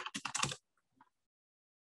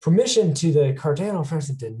 Permission to the Cardano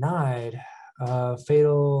first denied.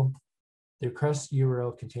 Fatal, the request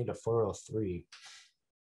URL contained a 403.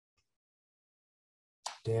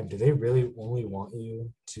 Damn, do they really only want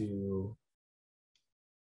you to?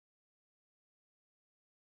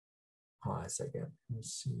 Hold on a second.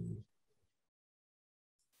 Let's see.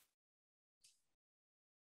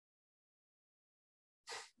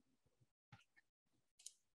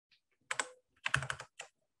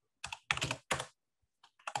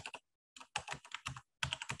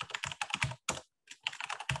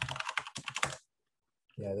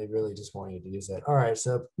 Yeah, they really just want you to use that. All right,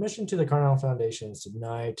 so permission to the Cardano Foundation is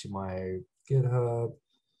denied to my GitHub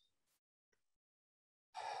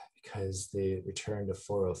because they returned a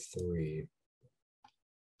 403.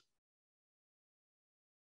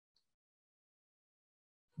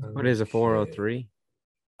 What is a 403?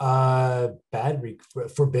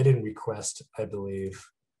 Forbidden request, I believe.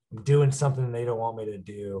 I'm doing something they don't want me to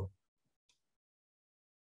do.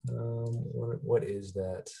 What is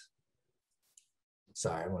that?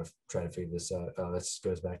 Sorry, I'm going to try to figure this out. Oh, this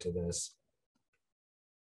goes back to this.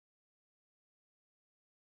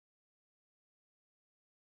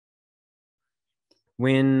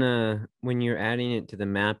 When you're adding it to the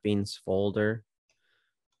mappings folder,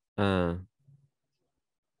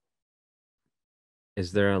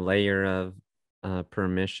 is there a layer of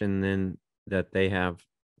permission then that they have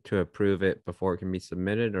to approve it before it can be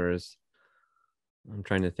submitted, or is I'm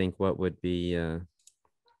trying to think what would be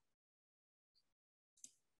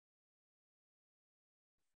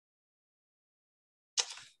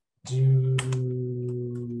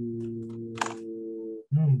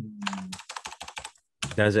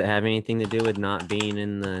Does it have anything to do with not being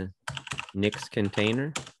in the Nix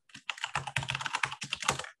container?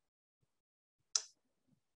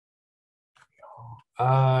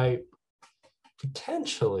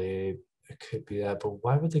 Potentially it could be that, but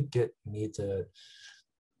why would they need to?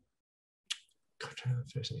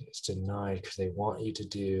 It's denied because they want you to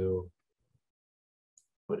do.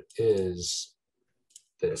 What is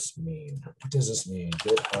this mean? What does this mean?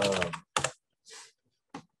 GitHub.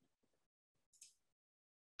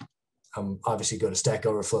 I'm obviously going to Stack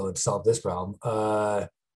Overflow and solve this problem.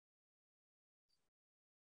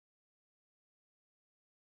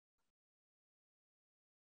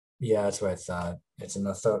 Yeah, that's what I thought. It's an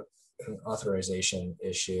authorization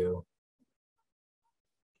issue.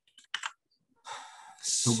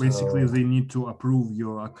 So basically, they need to approve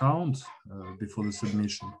your account before the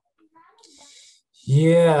submission.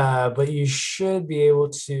 Yeah, but you should be able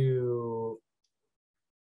to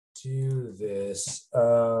do this.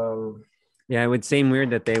 Yeah, it would seem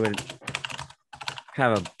weird that they would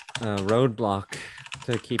have a roadblock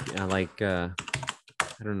to keep I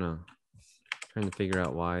don't know. Trying to figure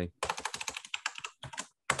out why.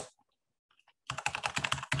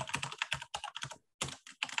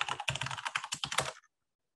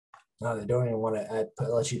 No, they don't even want to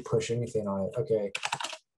let you push anything on it. Okay.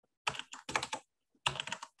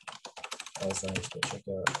 That's nice to check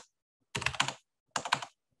out.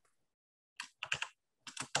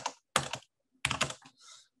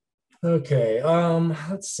 Okay,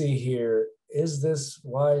 let's see here.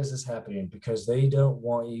 Why is this happening? Because they don't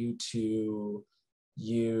want you to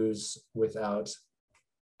use without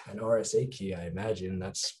an RSA key, I imagine.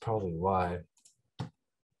 That's probably why.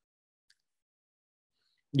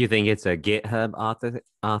 You think it's a GitHub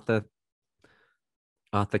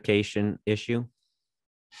authentication issue?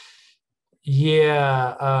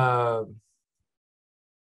 Yeah.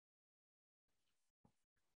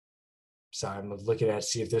 So I'm looking at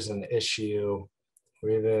see if there's an issue, or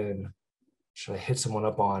even should I hit someone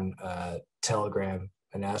up on Telegram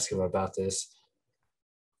and ask them about this?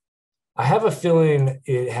 I have a feeling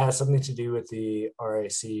it has something to do with the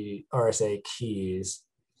RSA keys.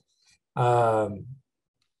 Because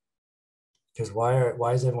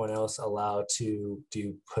why is everyone else allowed to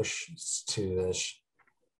do push to this?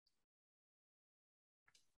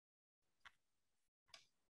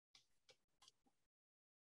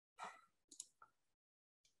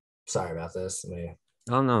 Sorry about this.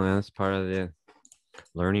 Oh no, man, that's part of the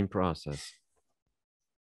learning process.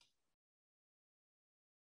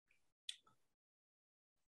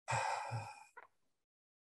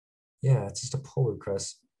 Yeah, it's just a pull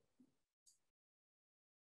request.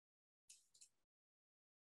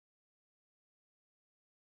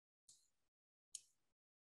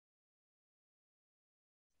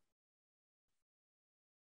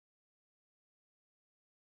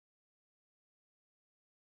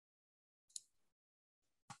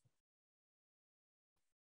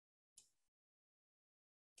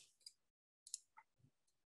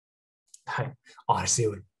 I honestly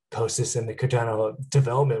would post this in the Cardano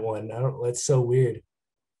development one. I don't. It's so weird.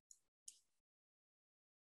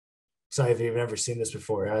 Sorry if you've never seen this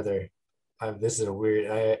before either. This is a weird.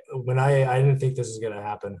 I didn't think this was gonna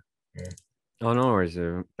happen. Here. Oh no worries,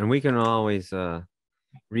 and we can always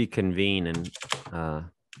reconvene and.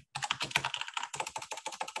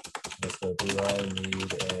 So do I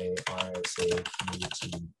need a RSA key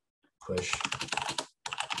to push?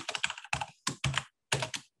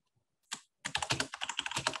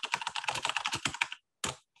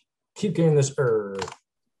 Keep getting this error.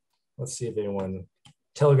 Let's see if anyone.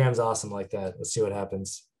 Telegram's awesome like that. Let's see what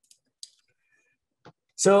happens.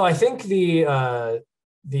 So I think the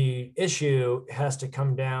issue has to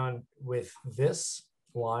come down with this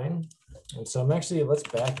line. And so I'm actually, let's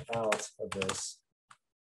back out of this.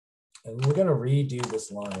 And we're going to redo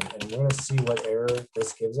this line and we're going to see what error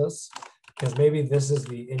this gives us, because maybe this is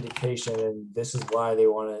the indication and this is why they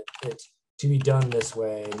want it to be done this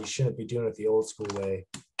way. And you shouldn't be doing it the old school way,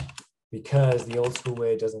 because the old school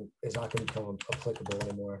way is not going to become applicable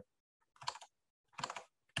anymore.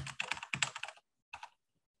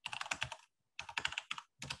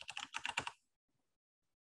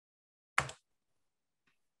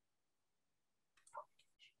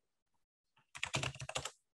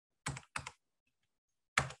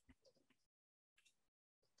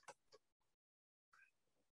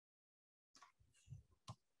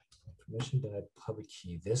 Permission denied public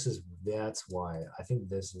key. That's why. I think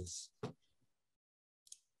this is.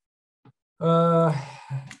 I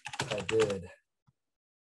did.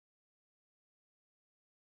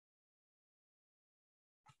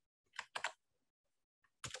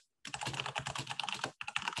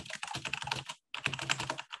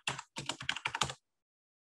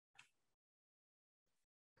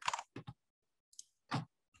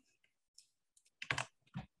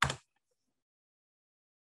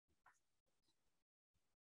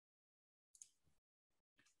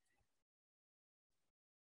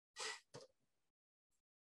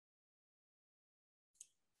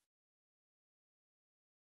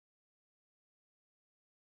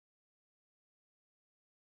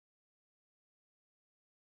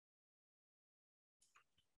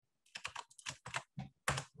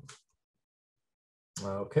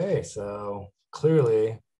 Okay, so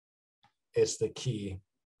clearly it's the key.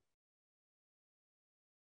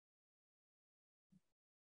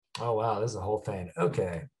 Oh, wow, this is a whole thing.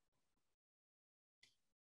 Okay.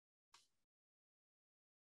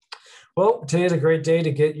 Well, today's a great day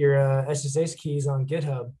to get your SSH keys on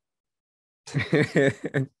GitHub.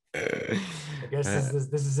 I guess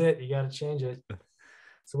this is it. You got to change it.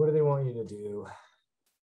 So what do they want you to do?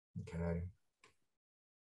 Okay.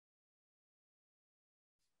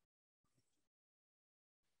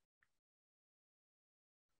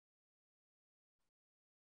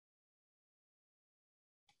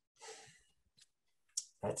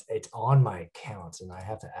 It's on my account, and I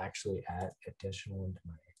have to actually add additional into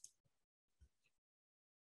my.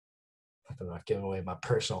 I'm not giving away my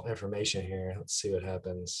personal information here. Let's see what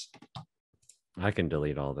happens. I can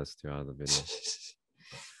delete all this too out of the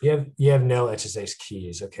video. You have no SSH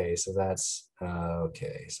keys. Okay, so that's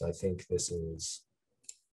okay. So I think this is.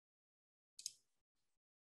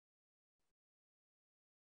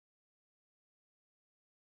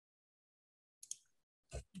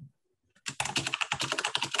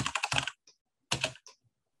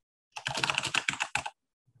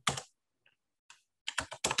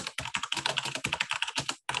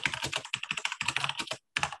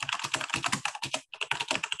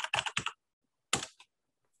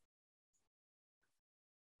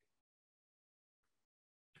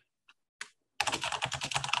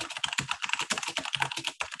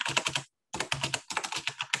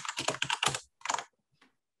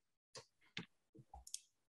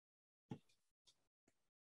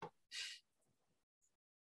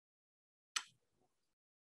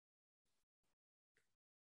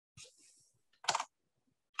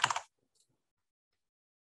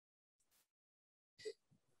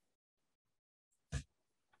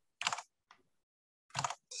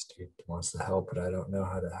 wants to help, but I don't know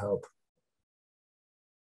how to help.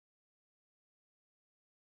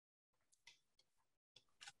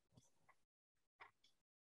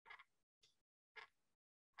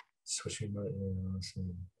 Switching buttons.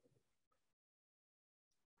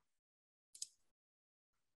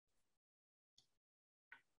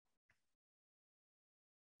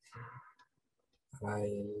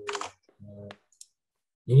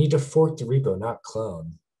 You need to fork the repo, not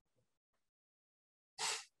clone.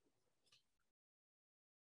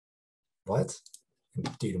 What?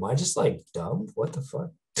 Dude, am I just like dumb? What the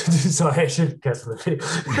fuck? Sorry, I should cut from the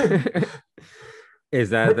video.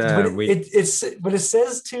 Is that but it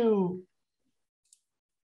says to,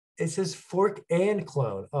 it says fork and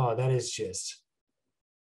clone. Oh, that is just,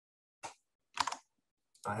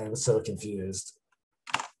 I am so confused.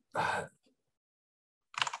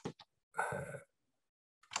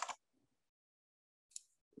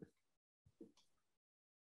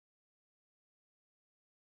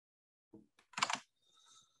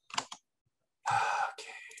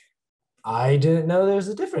 I didn't know there was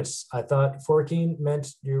a difference. I thought forking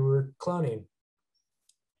meant you were cloning.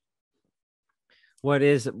 What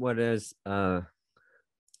is the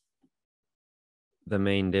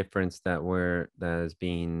main difference that is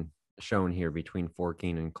being shown here between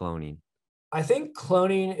forking and cloning? I think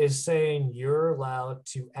cloning is saying you're allowed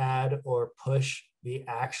to add or push the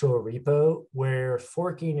actual repo, where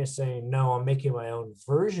forking is saying, no, I'm making my own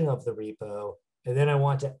version of the repo, and then I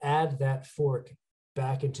want to add that fork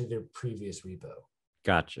back into the previous repo.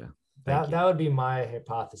 Gotcha. That would be my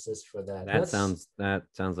hypothesis for that. That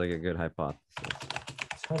sounds like a good hypothesis.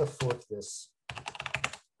 Try to fork this.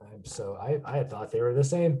 I thought they were the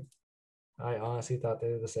same. I honestly thought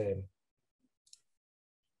they were the same.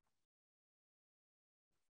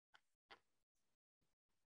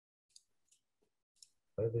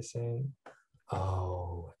 What are they saying?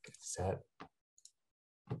 Oh, is that?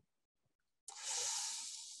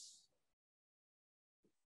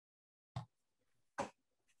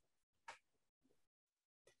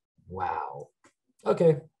 Wow.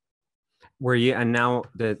 Okay. Were you, and now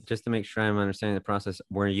just to make sure I'm understanding the process,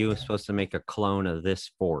 were you supposed to make a clone of this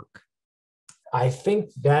fork? I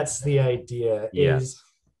think that's the idea. Yes. Is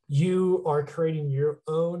you are creating your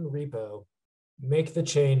own repo, make the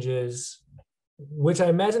changes, which I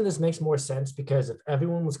imagine this makes more sense, because if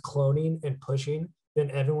everyone was cloning and pushing, then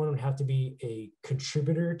everyone would have to be a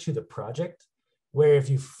contributor to the project. Where if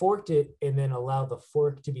you forked it and then allow the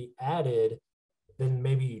fork to be added, then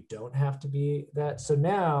maybe you don't have to be that. So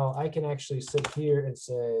now I can actually sit here and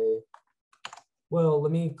say, well,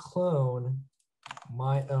 let me clone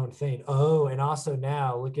my own thing. Oh, and also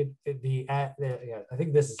now look at yeah, I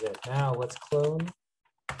think this is it. Now let's clone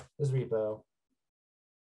this repo,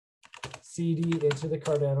 CD into the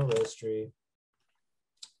Cardano registry,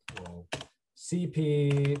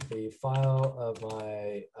 CP the file of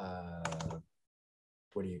my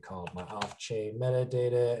what do you call it? My off-chain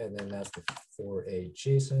metadata, and then that's the 4A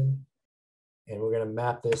JSON. And we're going to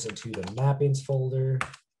map this into the mappings folder.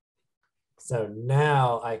 So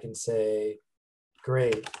now I can say,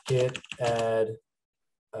 great, git add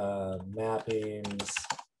mappings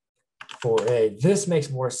 4A. This makes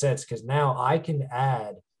more sense because now I can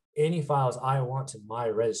add any files I want to my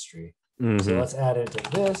registry. Mm-hmm. So let's add into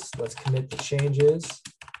this. Let's commit the changes.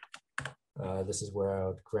 This is where I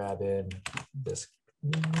would grab in this.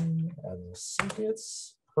 Add the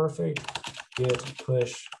circuits. Perfect. Git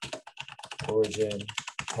push origin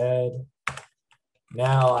head.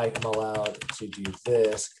 Now I am allowed to do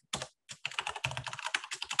this.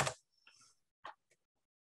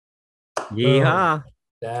 Yeehaw.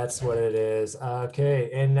 That's what it is. Okay.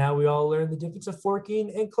 And now we all learned the difference of forking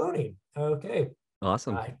and cloning. Okay.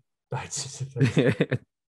 Awesome.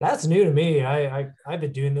 That's new to me. I've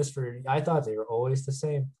been doing this I thought they were always the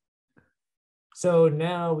same. So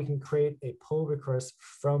now we can create a pull request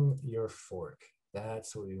from your fork.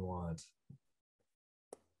 That's what we want.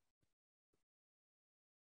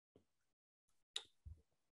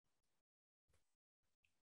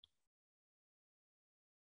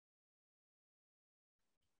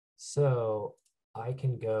 So I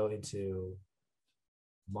can go into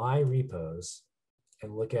my repos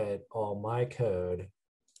and look at all my code.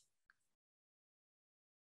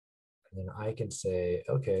 And then I can say,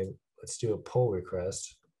 okay, let's do a pull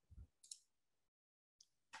request.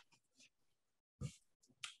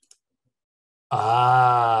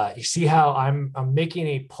 You see how I'm making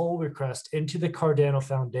a pull request into the Cardano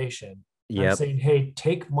Foundation. Yep. I'm saying, hey,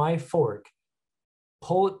 take my fork,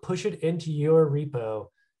 pull it, push it into your repo,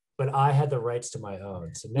 but I had the rights to my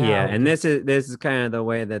own. So now, yeah, and this is kind of the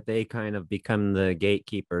way that they kind of become the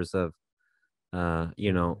gatekeepers of,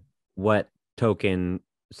 you know, what tokens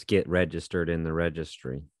get registered in the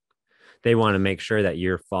registry. They want to make sure that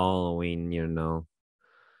you're following,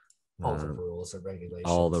 all the rules and regulations.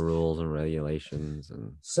 All the rules and regulations.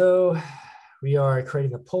 And so we are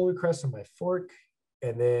creating a pull request on my fork,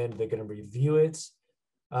 and then they're going to review it.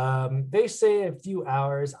 They say a few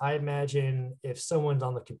hours. I imagine if someone's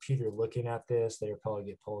on the computer looking at this, they'll probably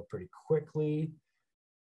get pulled pretty quickly.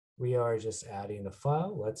 We are just adding the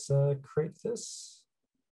file. Let's create this.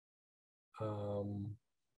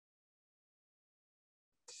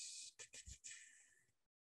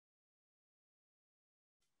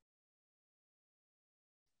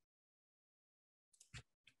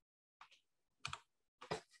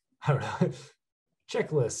 I don't know.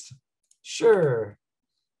 Checklist. Sure.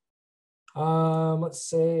 Let's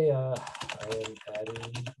say I am adding a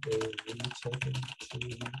new token to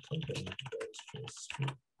token registry.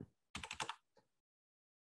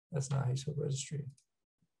 That's not how you spell registry.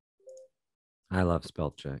 I love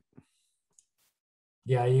spell check.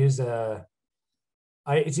 Yeah, I use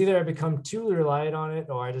it's either I become too reliant on it,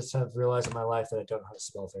 or I just have realized in my life that I don't know how to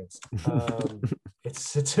spell things.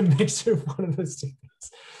 It's a mixture of one of those two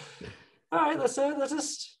things. All right, let's see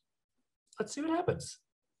what happens.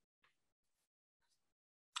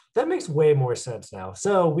 That makes way more sense now.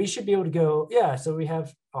 So we should be able to go, yeah, so we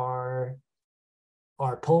have our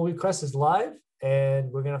pull request is live,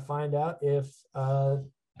 and we're going to find out if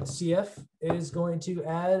CF is going to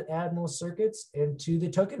add more circuits into the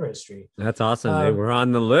token registry. That's awesome. Hey, we're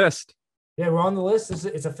on the list. Yeah, we're on the list.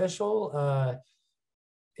 It's official.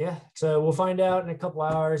 Yeah, so we'll find out in a couple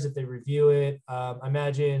hours if they review it. I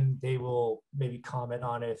imagine they will maybe comment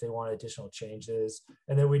on it if they want additional changes.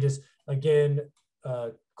 And then we just, again,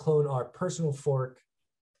 clone our personal fork,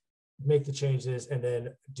 make the changes, and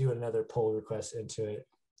then do another pull request into it.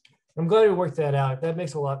 I'm glad we worked that out. That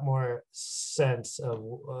makes a lot more sense of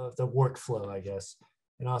the workflow, I guess.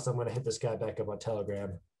 And also, I'm going to hit this guy back up on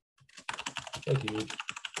Telegram. Thank you.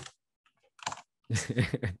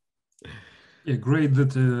 Yeah, great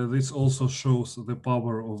that this also shows the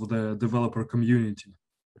power of the developer community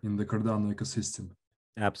in the Cardano ecosystem.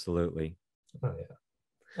 Absolutely. Oh, yeah.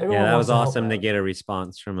 Everyone that was awesome to get a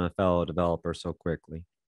response from a fellow developer so quickly.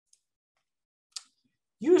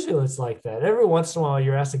 Usually it's like that. Every once in a while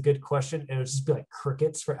you're asked a good question and it'll just be like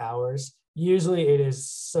crickets for hours. Usually it is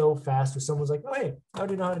so fast where someone's like, oh, hey, how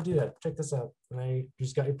do you know how to do that? Check this out. And I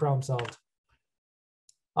just got your problem solved.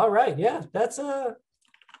 All right. Yeah,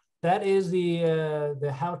 that is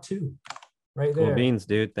the how-to right there. Cool beans,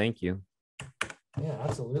 dude. Thank you. Yeah,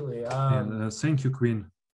 absolutely. Thank you, Queen.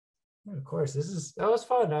 Of course, that was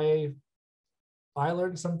fun. I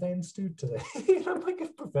learned some things too today. I'm like a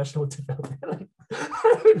professional developer. Like,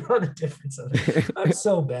 I don't know the difference of it. I'm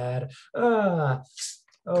so bad. Oh,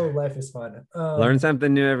 life is fun. Learn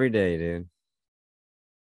something new every day, dude.